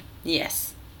 Absolutely.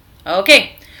 Yes.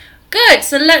 Okay. Good.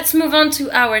 So let's move on to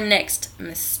our next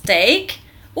mistake.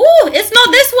 Ooh, it's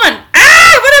not this one.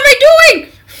 Ah, what am I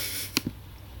doing?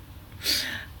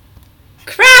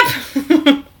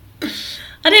 Crap.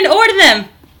 I didn't order them.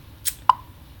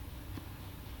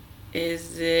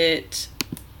 Is it?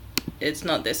 It's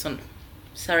not this one.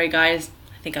 Sorry, guys.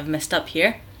 I think I've messed up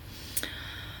here.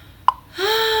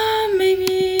 Maybe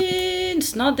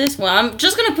it's not this one. I'm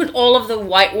just gonna put all of the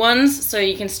white ones so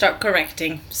you can start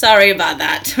correcting. Sorry about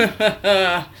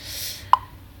that.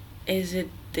 Is it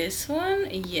this one?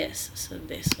 Yes, so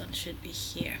this one should be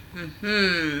here.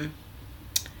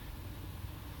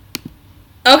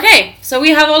 Okay, so we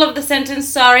have all of the sentence.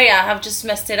 Sorry, I have just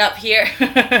messed it up here.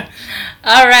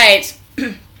 Alright.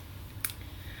 You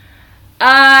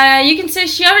can say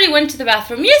she already went to the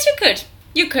bathroom. Yes, you could.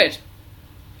 You could.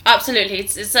 Absolutely.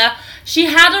 She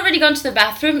had already gone to the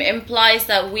bathroom implies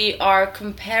that we are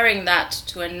comparing that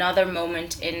to another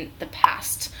moment in the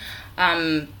past.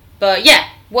 But yeah,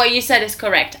 what you said is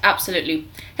correct. Absolutely.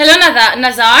 Hello,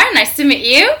 Nazar. Nice to meet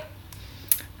you.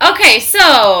 Okay,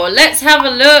 so let's have a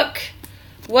look.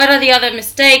 What are the other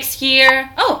mistakes here?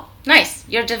 Oh, nice.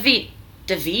 You're David.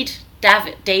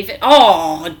 David.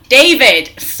 Oh,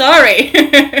 David. Sorry.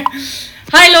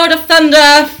 Hi, Lord of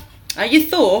Thunder. Are you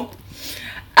Thor?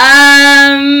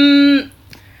 Hi,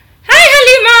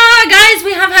 Halima. Guys,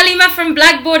 we have Halima from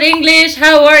Blackboard English.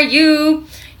 How are you?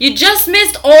 You just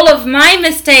missed all of my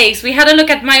mistakes. We had a look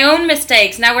at my own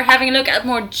mistakes. Now we're having a look at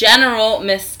more general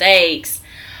mistakes.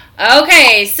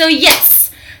 Okay, so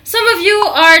yes. Some of you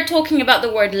are talking about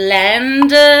the word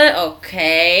lend.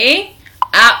 Okay.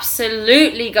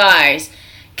 Absolutely, guys.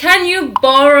 Can you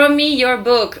borrow me your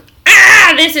book?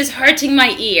 Ah, this is hurting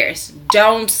my ears.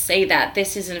 Don't say that.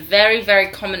 This is a very, very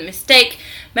common mistake.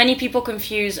 Many people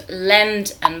confuse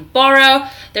lend and borrow.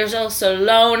 There's also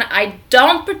loan. I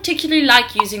don't particularly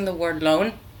like using the word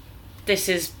loan. This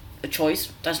is a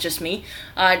choice. That's just me.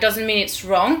 It doesn't mean it's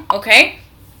wrong, okay?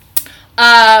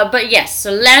 But yes,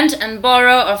 so lend and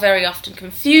borrow are very often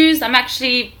confused. I'm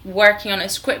actually working on a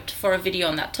script for a video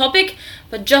on that topic,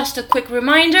 but just a quick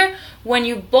reminder, when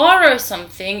you borrow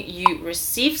something, you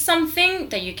receive something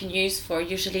that you can use for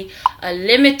usually a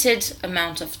limited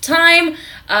amount of time,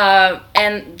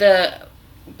 and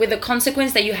with the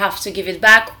consequence that you have to give it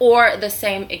back or the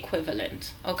same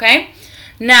equivalent, okay?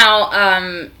 Now,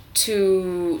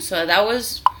 so that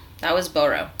was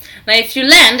borrow. Now, if you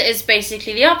lend, it's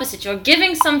basically the opposite. You're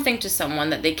giving something to someone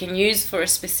that they can use for a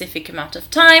specific amount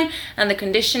of time, and the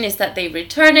condition is that they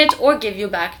return it or give you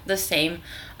back the same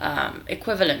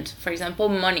equivalent. For example,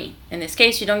 money. In this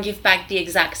case, you don't give back the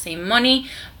exact same money,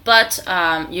 but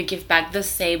you give back the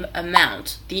same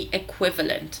amount, the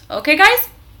equivalent. Okay, guys?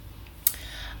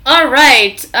 All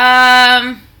right.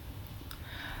 All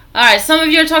right. Some of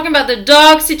you are talking about the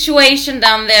dog situation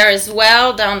down there as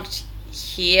well. Down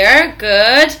here.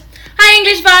 Good. Hi,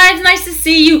 English Vibes. Nice to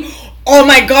see you. Oh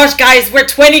my gosh, guys. We're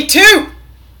 22.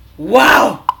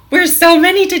 Wow. We're so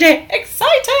many today.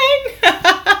 Exciting.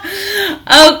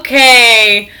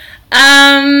 Okay.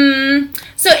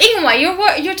 So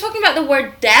Ingwa, you're talking about the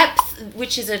word depth,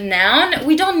 which is a noun.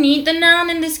 We don't need the noun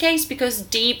in this case because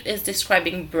deep is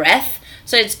describing breadth.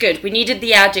 So it's good. We needed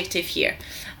the adjective here.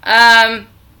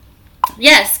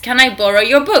 Yes, can I borrow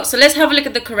your book? So let's have a look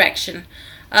at the correction.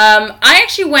 I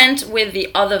actually went with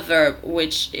the other verb,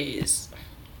 which is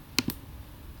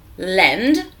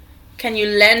lend. Can you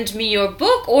lend me your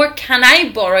book, or can I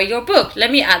borrow your book?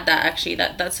 Let me add that actually.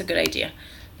 That's a good idea.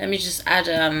 Let me just add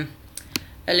a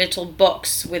little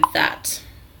box with that.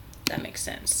 That makes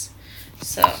sense.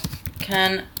 So,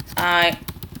 can I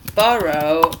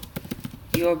borrow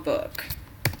your book?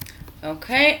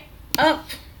 Okay, up.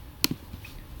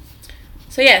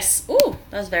 So yes, ooh,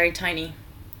 that's very tiny.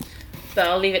 But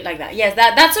I'll leave it like that. Yes,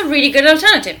 that's a really good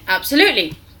alternative.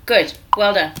 Absolutely. Good.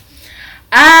 Well done.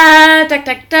 Tack,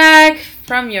 tack, tack.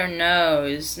 From your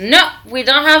nose. No, we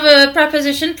don't have a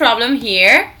preposition problem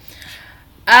here.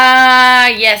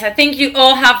 Yes, I think you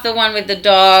all have the one with the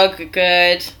dog.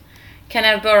 Good. Can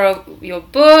I borrow your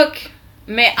book?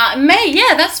 May,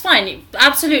 yeah, that's fine.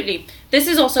 Absolutely. This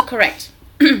is also correct.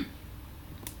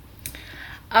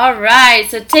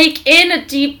 Alright, so take in a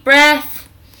deep breath.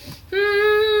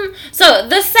 So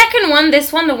the second one,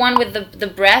 this one, the one with the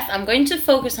breath, I'm going to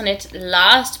focus on it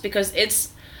last because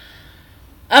it's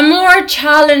a more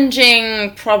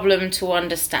challenging problem to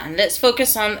understand. Let's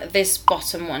focus on this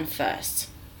bottom one first.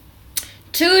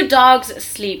 2 dogs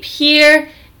sleep here.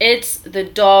 It's the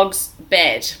dog's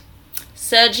bed.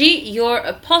 Sergi, your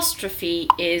apostrophe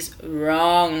is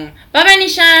wrong. Bye-bye,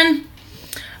 Nishan.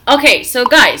 Okay, so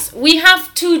guys, we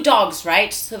have 2 dogs,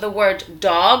 right? So the word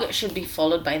dog should be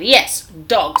followed by the S,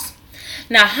 dogs.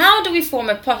 Now, how do we form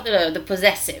the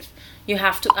possessive? You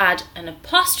have to add an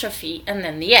apostrophe and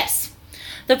then the S.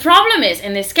 The problem is,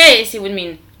 in this case, it would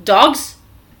mean dogs,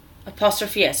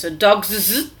 apostrophe S. So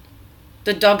dogs,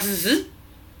 the dogs.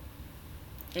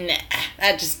 Nah,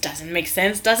 that just doesn't make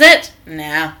sense, does it?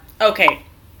 Nah. Okay.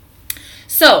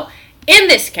 So, in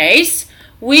this case,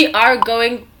 we are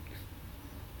going...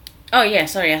 Oh yeah,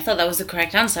 sorry, I thought that was the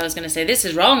correct answer. I was going to say, this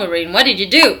is wrong, Maureen. What did you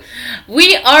do?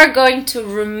 We are going to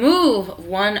remove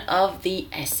one of the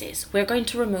S's. We're going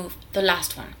to remove the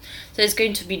last one. So it's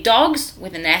going to be dogs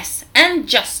with an S and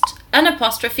just an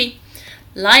apostrophe,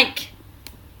 like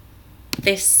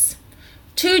this.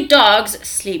 2 dogs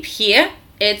sleep here.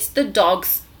 It's the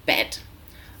dog's bed.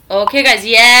 Okay, guys.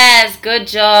 Yes, good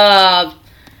job.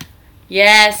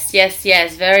 Yes, yes,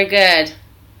 yes. Very good.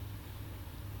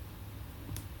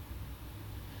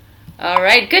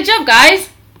 Alright, good job, guys.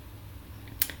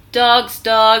 Dogs,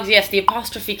 dogs. Yes, the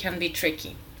apostrophe can be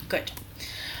tricky. Good.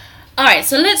 Alright,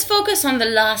 so let's focus on the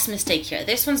last mistake here.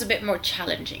 This one's a bit more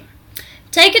challenging.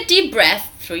 Take a deep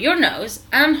breath through your nose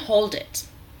and hold it.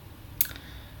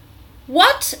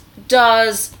 What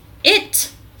does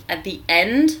it at the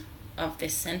end of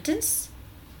this sentence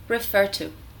refer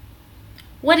to?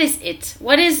 What is it?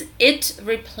 What is it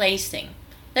replacing?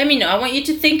 Let me know. I want you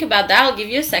to think about that. I'll give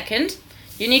you a second.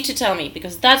 You need to tell me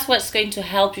because that's what's going to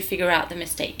help you figure out the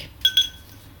mistake.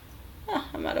 Oh,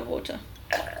 I'm out of water.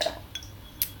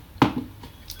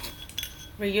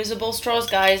 Reusable straws,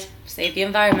 guys. Save the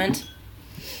environment.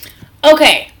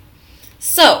 Okay.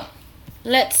 So,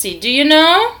 let's see. Do you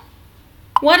know?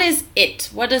 What is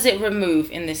it? What does it remove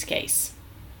in this case?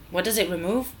 What does it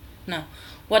remove? No.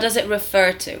 What does it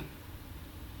refer to?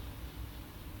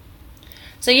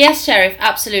 So yes, Sheriff,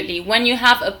 absolutely. When you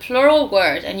have a plural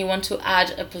word and you want to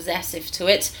add a possessive to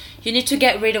it, you need to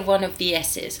get rid of one of the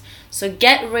S's. So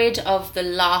get rid of the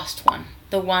last one,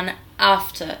 the one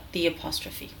after the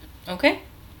apostrophe. Okay?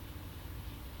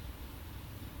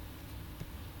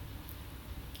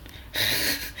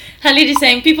 Halid is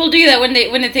saying people do that when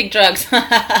they take drugs.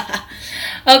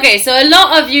 Okay, so a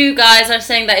lot of you guys are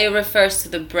saying that it refers to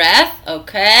the breath.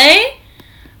 Okay.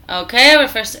 Okay, it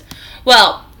refers to...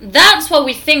 Well, that's what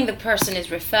we think the person is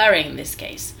referring in this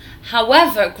case.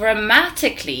 However,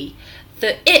 grammatically,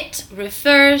 the it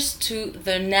refers to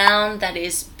the noun that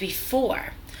is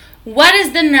before. What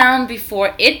is the noun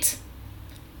before it?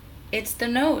 It's the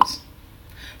nose.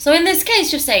 So in this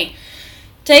case, you're saying,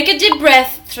 take a deep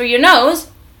breath through your nose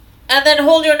and then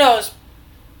hold your nose.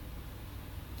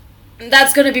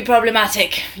 That's going to be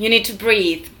problematic. You need to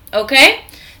breathe, okay?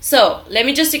 So, let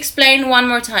me just explain one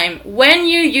more time. When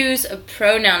you use a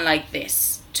pronoun like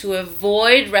this to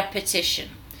avoid repetition,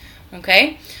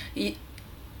 okay,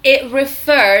 it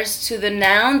refers to the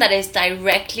noun that is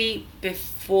directly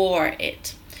before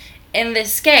it. In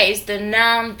this case, the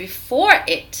noun before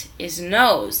it is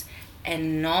nose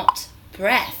and not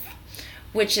breath,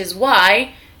 which is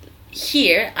why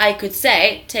here I could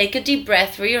say, take a deep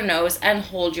breath through your nose and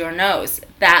hold your nose.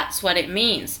 That's what it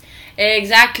means.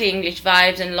 Exactly, English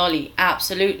Vibes and Lolly,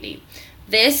 absolutely.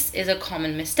 This is a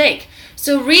common mistake.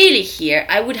 So really here,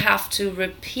 I would have to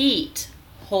repeat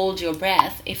hold your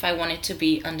breath if I want it to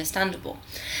be understandable.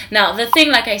 Now, the thing,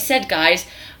 like I said, guys,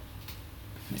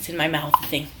 it's in my mouth, the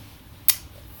thing.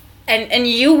 And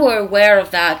you were aware of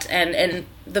that, and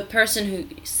the person who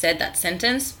said that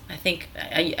sentence, I think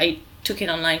I took it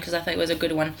online because I thought it was a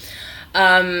good one.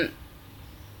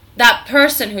 That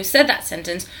person who said that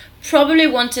sentence probably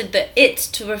wanted the it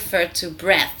to refer to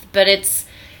breath, but it's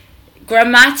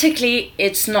grammatically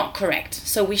it's not correct.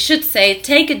 So we should say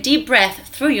take a deep breath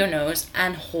through your nose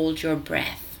and hold your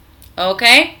breath.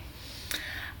 Okay?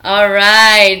 All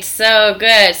right, so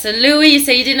good. So Louis, you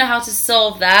say you didn't know how to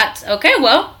solve that. Okay,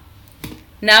 well,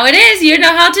 now it is. You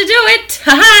know how to do it.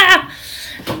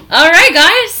 All right,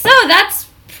 guys. So that's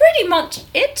pretty much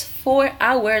it for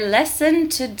our lesson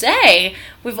today.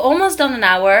 We've almost done an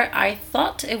hour. I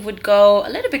thought it would go a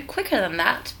little bit quicker than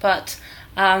that, but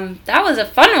that was a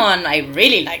fun one. I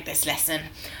really like this lesson,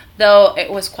 though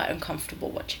it was quite uncomfortable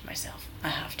watching myself, I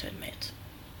have to admit.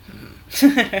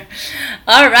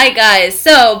 Alright guys,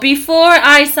 so before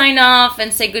I sign off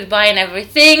and say goodbye and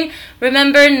everything,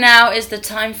 remember now is the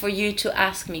time for you to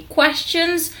ask me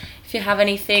questions. If you have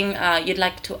anything you'd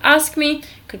like to ask me,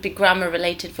 could be grammar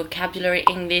related, vocabulary,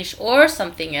 English, or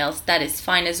something else, that is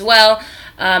fine as well.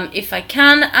 If I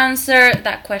can answer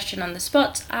that question on the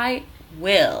spot, I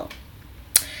will.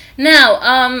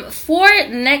 Now, for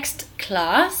next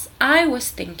class, I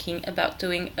was thinking about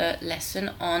doing a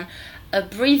lesson on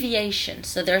abbreviations.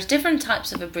 So there's different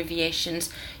types of abbreviations.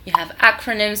 You have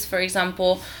acronyms, for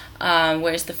example,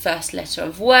 where it's the first letter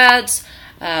of words.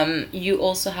 You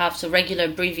also have the regular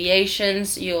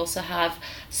abbreviations. You also have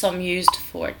some used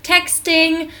for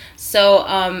texting. So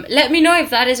let me know if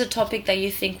that is a topic that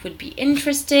you think would be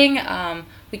interesting.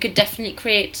 We could definitely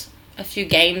create a few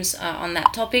games on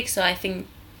that topic. So I think,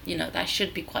 you know, that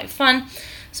should be quite fun.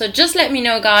 So just let me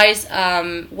know, guys,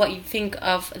 what you think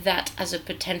of that as a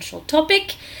potential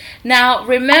topic. Now,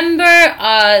 remember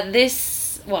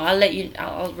this. Well,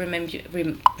 I'll remind you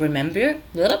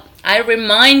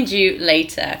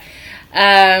later.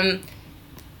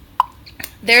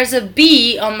 There's a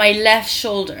bee on my left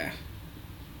shoulder.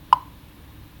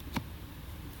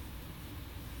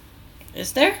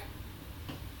 Is there?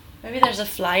 Maybe there's a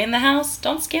fly in the house.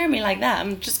 Don't scare me like that.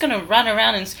 I'm just gonna run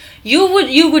around and you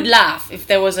would laugh if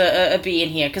there was a bee in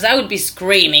here, because I would be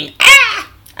screaming. Ah!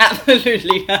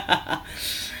 Absolutely.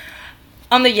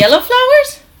 On the yellow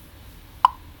flowers?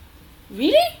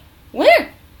 Really?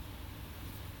 Where?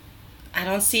 I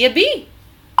don't see a bee.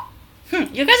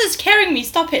 You guys are scaring me.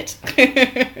 Stop it.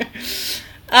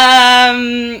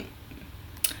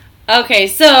 Okay,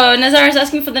 so Nazar is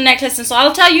asking for the next lesson, so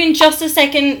I'll tell you in just a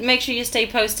second. Make sure you stay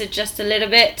posted just a little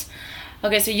bit.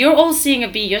 Okay, so you're all seeing a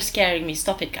bee. You're scaring me.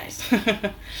 Stop it, guys.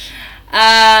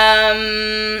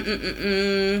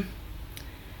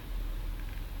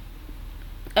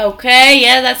 Okay,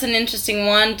 yeah, that's an interesting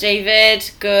one,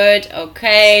 David. Good,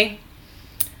 okay.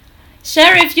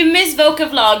 Sheriff, you missed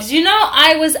Voca-vlogs. You know,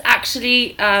 I was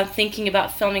actually thinking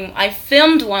about filming. I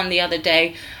filmed one the other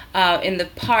day in the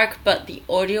park, but the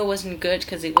audio wasn't good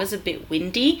because it was a bit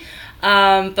windy.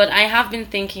 But I have been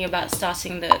thinking about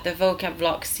starting the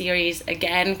Voca-vlog series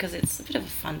again because it's a bit of a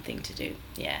fun thing to do.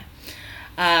 Yeah.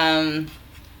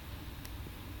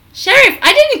 Sheriff,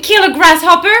 I didn't kill a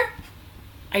grasshopper.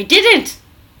 I didn't.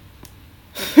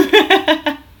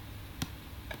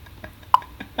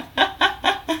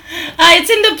 It's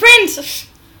in the print.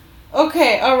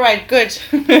 Okay, alright, good.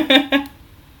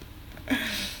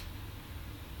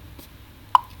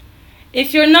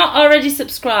 If you're not already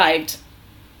subscribed.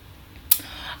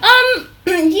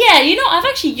 Yeah, you know, I've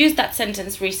actually used that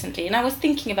sentence recently and I was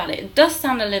thinking about it. It does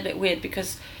sound a little bit weird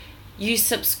because you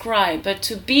subscribe, but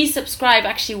to be subscribed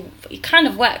actually it kind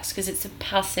of works because it's a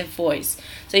passive voice.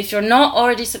 So if you're not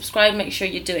already subscribed, make sure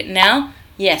you do it now.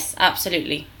 Yes,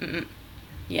 absolutely.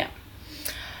 Yeah.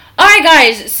 Alright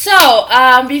guys, so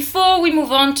before we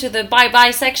move on to the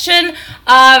bye-bye section,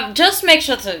 just make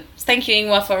sure to, thank you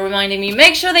Ingwa for reminding me,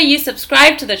 make sure that you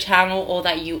subscribe to the channel or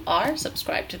that you are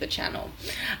subscribed to the channel.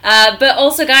 But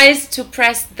also guys, to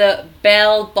press the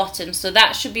bell button, so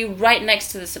that should be right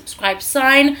next to the subscribe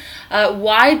sign.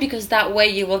 Why? Because that way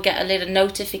you will get a little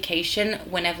notification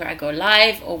whenever I go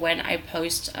live or when I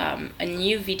post a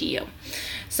new video.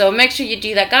 So make sure you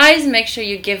do that, guys. Make sure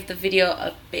you give the video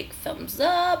a big thumbs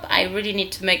up. I really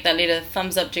need to make that little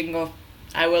thumbs up jingle.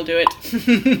 I will do it.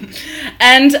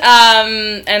 And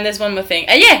there's one more thing.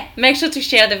 Yeah, make sure to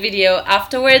share the video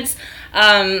afterwards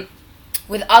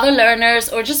with other learners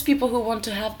or just people who want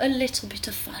to have a little bit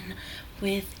of fun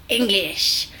with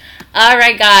English.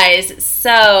 Alright guys,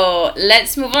 so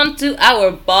let's move on to our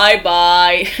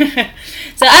bye-bye.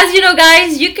 So as you know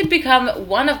guys, you could become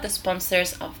one of the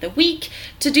sponsors of the week.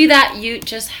 To do that, you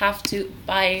just have to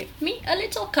buy me a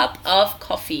little cup of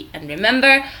coffee. And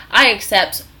remember, I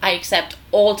accept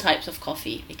all types of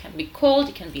coffee. It can be cold,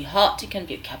 it can be hot, it can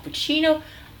be a cappuccino.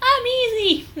 I'm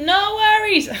easy, no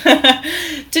worries.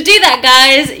 To do that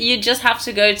guys, you just have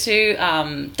to go to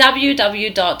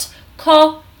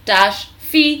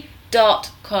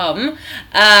www.co-fi.com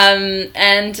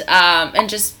and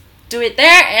just do it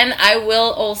there, and I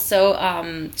will also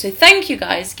to thank you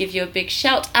guys, give you a big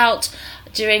shout out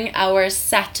during our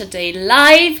Saturday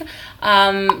live.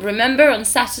 Remember, on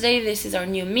Saturday, this is our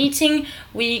new meeting.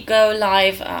 We go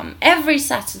live every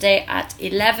Saturday at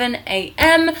 11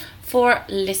 a.m. for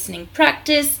listening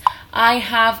practice. I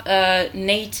have a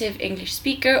native English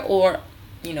speaker, or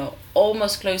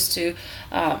almost close to,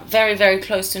 very, very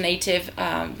close to native,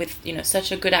 with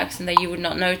such a good accent that you would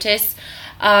not notice.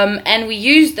 And we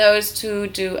use those to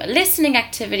do a listening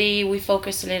activity. We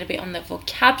focus a little bit on the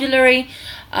vocabulary,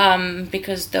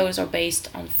 because those are based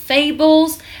on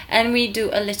fables, and we do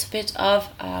a little bit of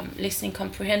listening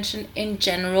comprehension in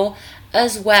general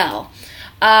as well.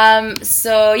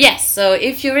 So yes, so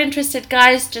if you're interested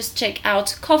guys, just check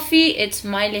out Coffee. It's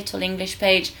my little English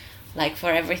page, like for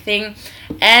everything,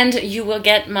 and you will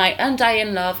get my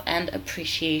undying love and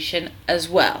appreciation as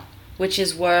well, which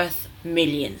is worth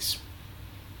millions.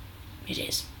 It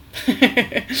is.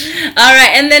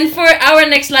 Alright, and then for our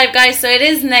next live guys, so it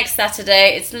is next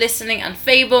Saturday, it's listening and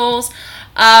fables,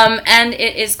 and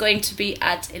it is going to be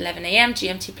at 11 a.m.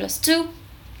 GMT +2.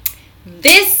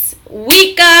 This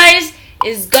week guys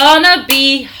is gonna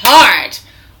be hard.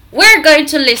 We're going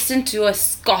to listen to a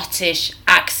Scottish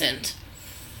accent.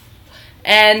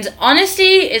 And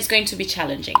honestly, it's going to be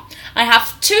challenging. I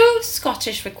have 2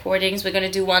 Scottish recordings. We're going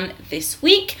to do one this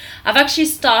week. I've actually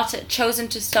chosen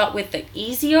to start with the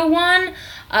easier one,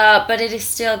 but it is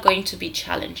still going to be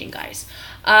challenging, guys.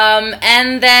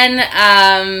 And then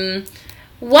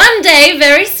one day,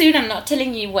 very soon, I'm not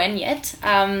telling you when yet,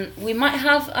 we might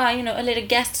have a little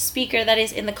guest speaker that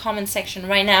is in the comment section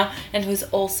right now and who's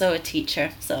also a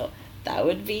teacher. So that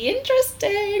would be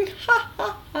interesting. Ha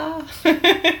ha ha.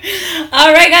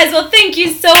 Alright guys, well thank you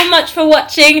so much for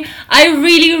watching. I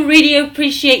really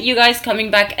appreciate you guys coming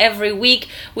back every week.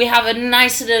 We have a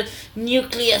nice little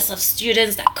nucleus of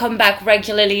students that come back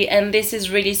regularly, and this is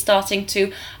really starting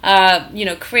to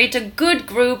create a good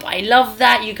group. I love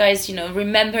that you guys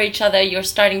remember each other. You're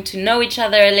starting to know each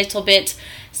other a little bit.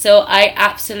 So I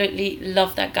absolutely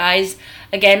love that, guys.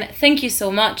 Again, thank you so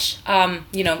much.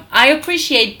 I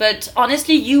appreciate, but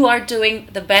honestly, you are doing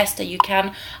the best that you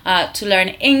can to learn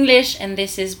English, and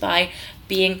this is by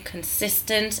being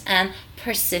consistent and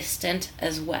persistent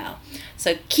as well.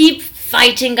 So keep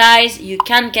fighting, guys. You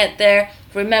can get there.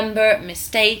 Remember,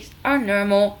 mistakes are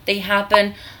normal. They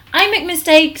happen. I make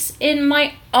mistakes in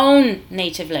my own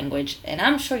native language, and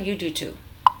I'm sure you do too.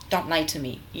 Don't lie to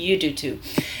me. You do too.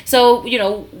 So,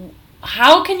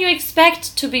 how can you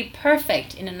expect to be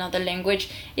perfect in another language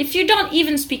if you don't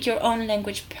even speak your own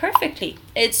language perfectly?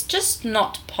 It's just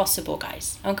not possible,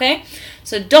 guys. Okay?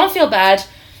 So don't feel bad.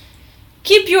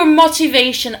 Keep your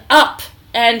motivation up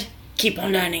and keep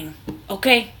on learning.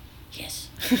 Okay? Yes.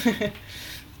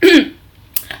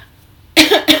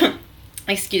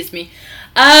 Excuse me.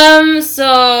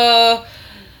 Oh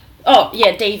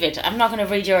yeah, David. I'm not gonna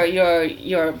read your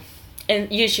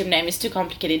YouTube name, is too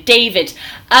complicated. David,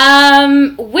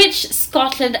 which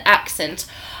Scotland accent?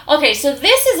 Okay, so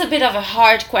this is a bit of a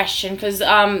hard question because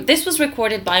this was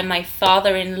recorded by my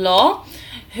father-in-law,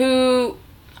 who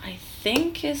I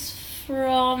think is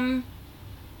from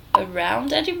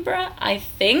around Edinburgh, I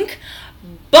think,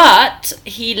 but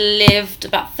he lived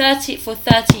about 30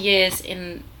 years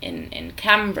in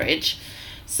Cambridge,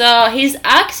 so his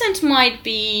accent might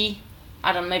be,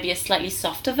 I don't know, maybe a slightly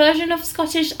softer version of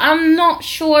Scottish. I'm not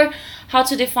sure how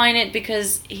to define it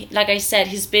because, like I said,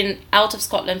 he's been out of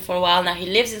Scotland for a while now. He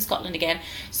lives in Scotland again.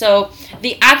 So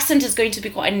the accent is going to be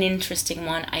quite an interesting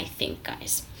one, I think,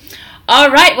 guys.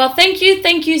 All right. Well, thank you.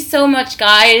 Thank you so much,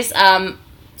 guys.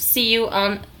 See you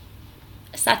on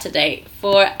Saturday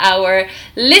for our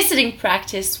listening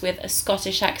practice with a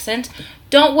Scottish accent.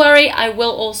 Don't worry, I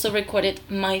will also record it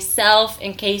myself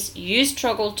in case you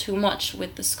struggle too much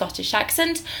with the Scottish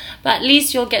accent, but at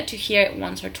least you'll get to hear it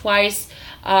once or twice,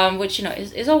 which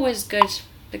is always good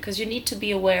because you need to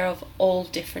be aware of all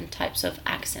different types of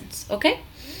accents. Okay?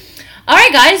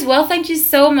 Alright guys, well thank you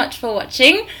so much for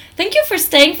watching. Thank you for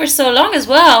staying for so long as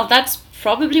well. That's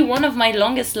probably one of my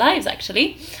longest lives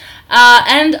actually.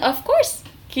 And of course,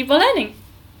 keep on learning.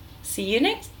 See you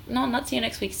No, not see you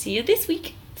next week. See you this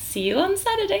week. See you on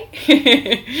Saturday.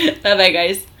 Bye bye,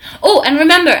 guys. Oh, and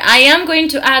remember, I am going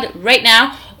to add right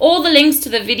now all the links to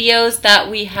the videos that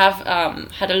we have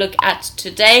had a look at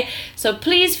today. So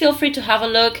please feel free to have a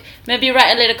look. Maybe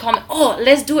write a little comment. Oh,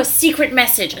 let's do a secret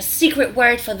message, a secret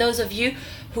word for those of you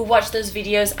who watch those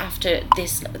videos after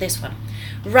this one.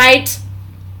 Right.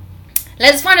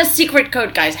 Let's find a secret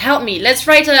code, guys. Help me. Let's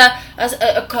write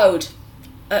a code.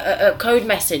 A code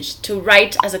message to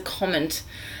write as a comment.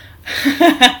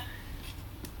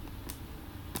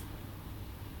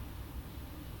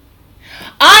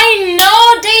 I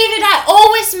know, David, I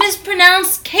always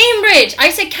mispronounce Cambridge.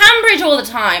 I say Cambridge all the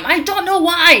time. I don't know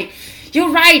why. You're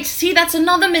right. See, that's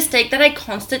another mistake that I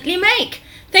constantly make.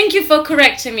 Thank you for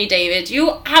correcting me, David.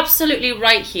 You're absolutely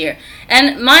right here.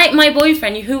 And my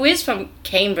boyfriend, who is from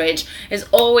Cambridge, is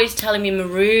always telling me,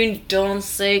 Maroon, don't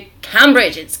say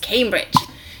Cambridge, it's Cambridge.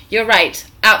 You're right.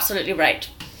 Absolutely right.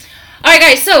 Alright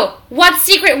guys, so what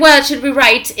secret word should we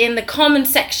write in the comment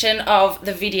section of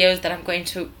the videos that I'm going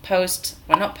to post,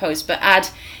 well not post, but add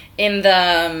in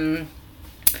the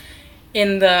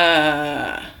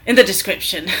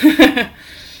description.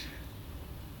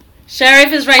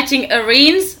 Sheriff is writing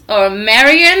Areens or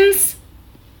Marians.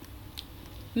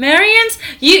 Marians?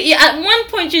 You at one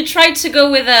point you tried to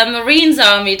go with a Marines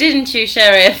army, didn't you,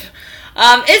 Sheriff?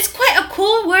 It's quite a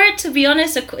cool word, to be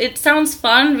honest. It sounds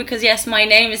fun because yes, my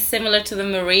name is similar to the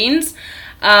Marines,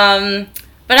 but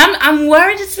I'm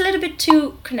worried it's a little bit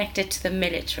too connected to the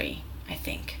military. I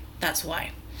think that's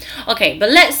why. Okay, but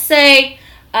let's say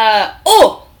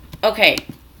okay,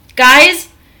 guys,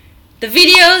 the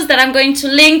videos that I'm going to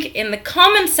link in the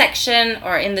comment section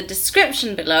or in the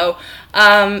description below,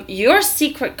 your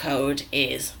secret code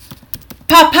is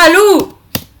Papaloo.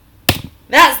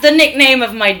 That's the nickname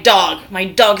of my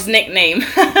dog's nickname.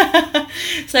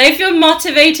 So if you're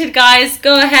motivated, guys,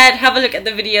 go ahead, have a look at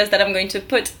the videos that I'm going to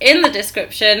put in the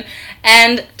description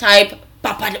and type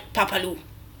Papaloo.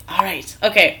 Alright,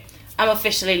 okay. I'm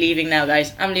officially leaving now,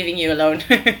 guys. I'm leaving you alone.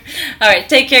 Alright,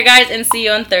 take care, guys, and see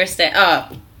you on Thursday.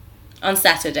 On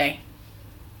Saturday.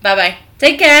 Bye-bye.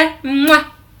 Take care.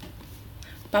 Mwah.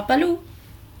 Papaloo.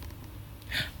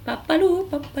 Papaloo,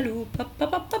 papaloo,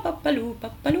 papaloo, papaloo,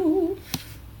 papaloo.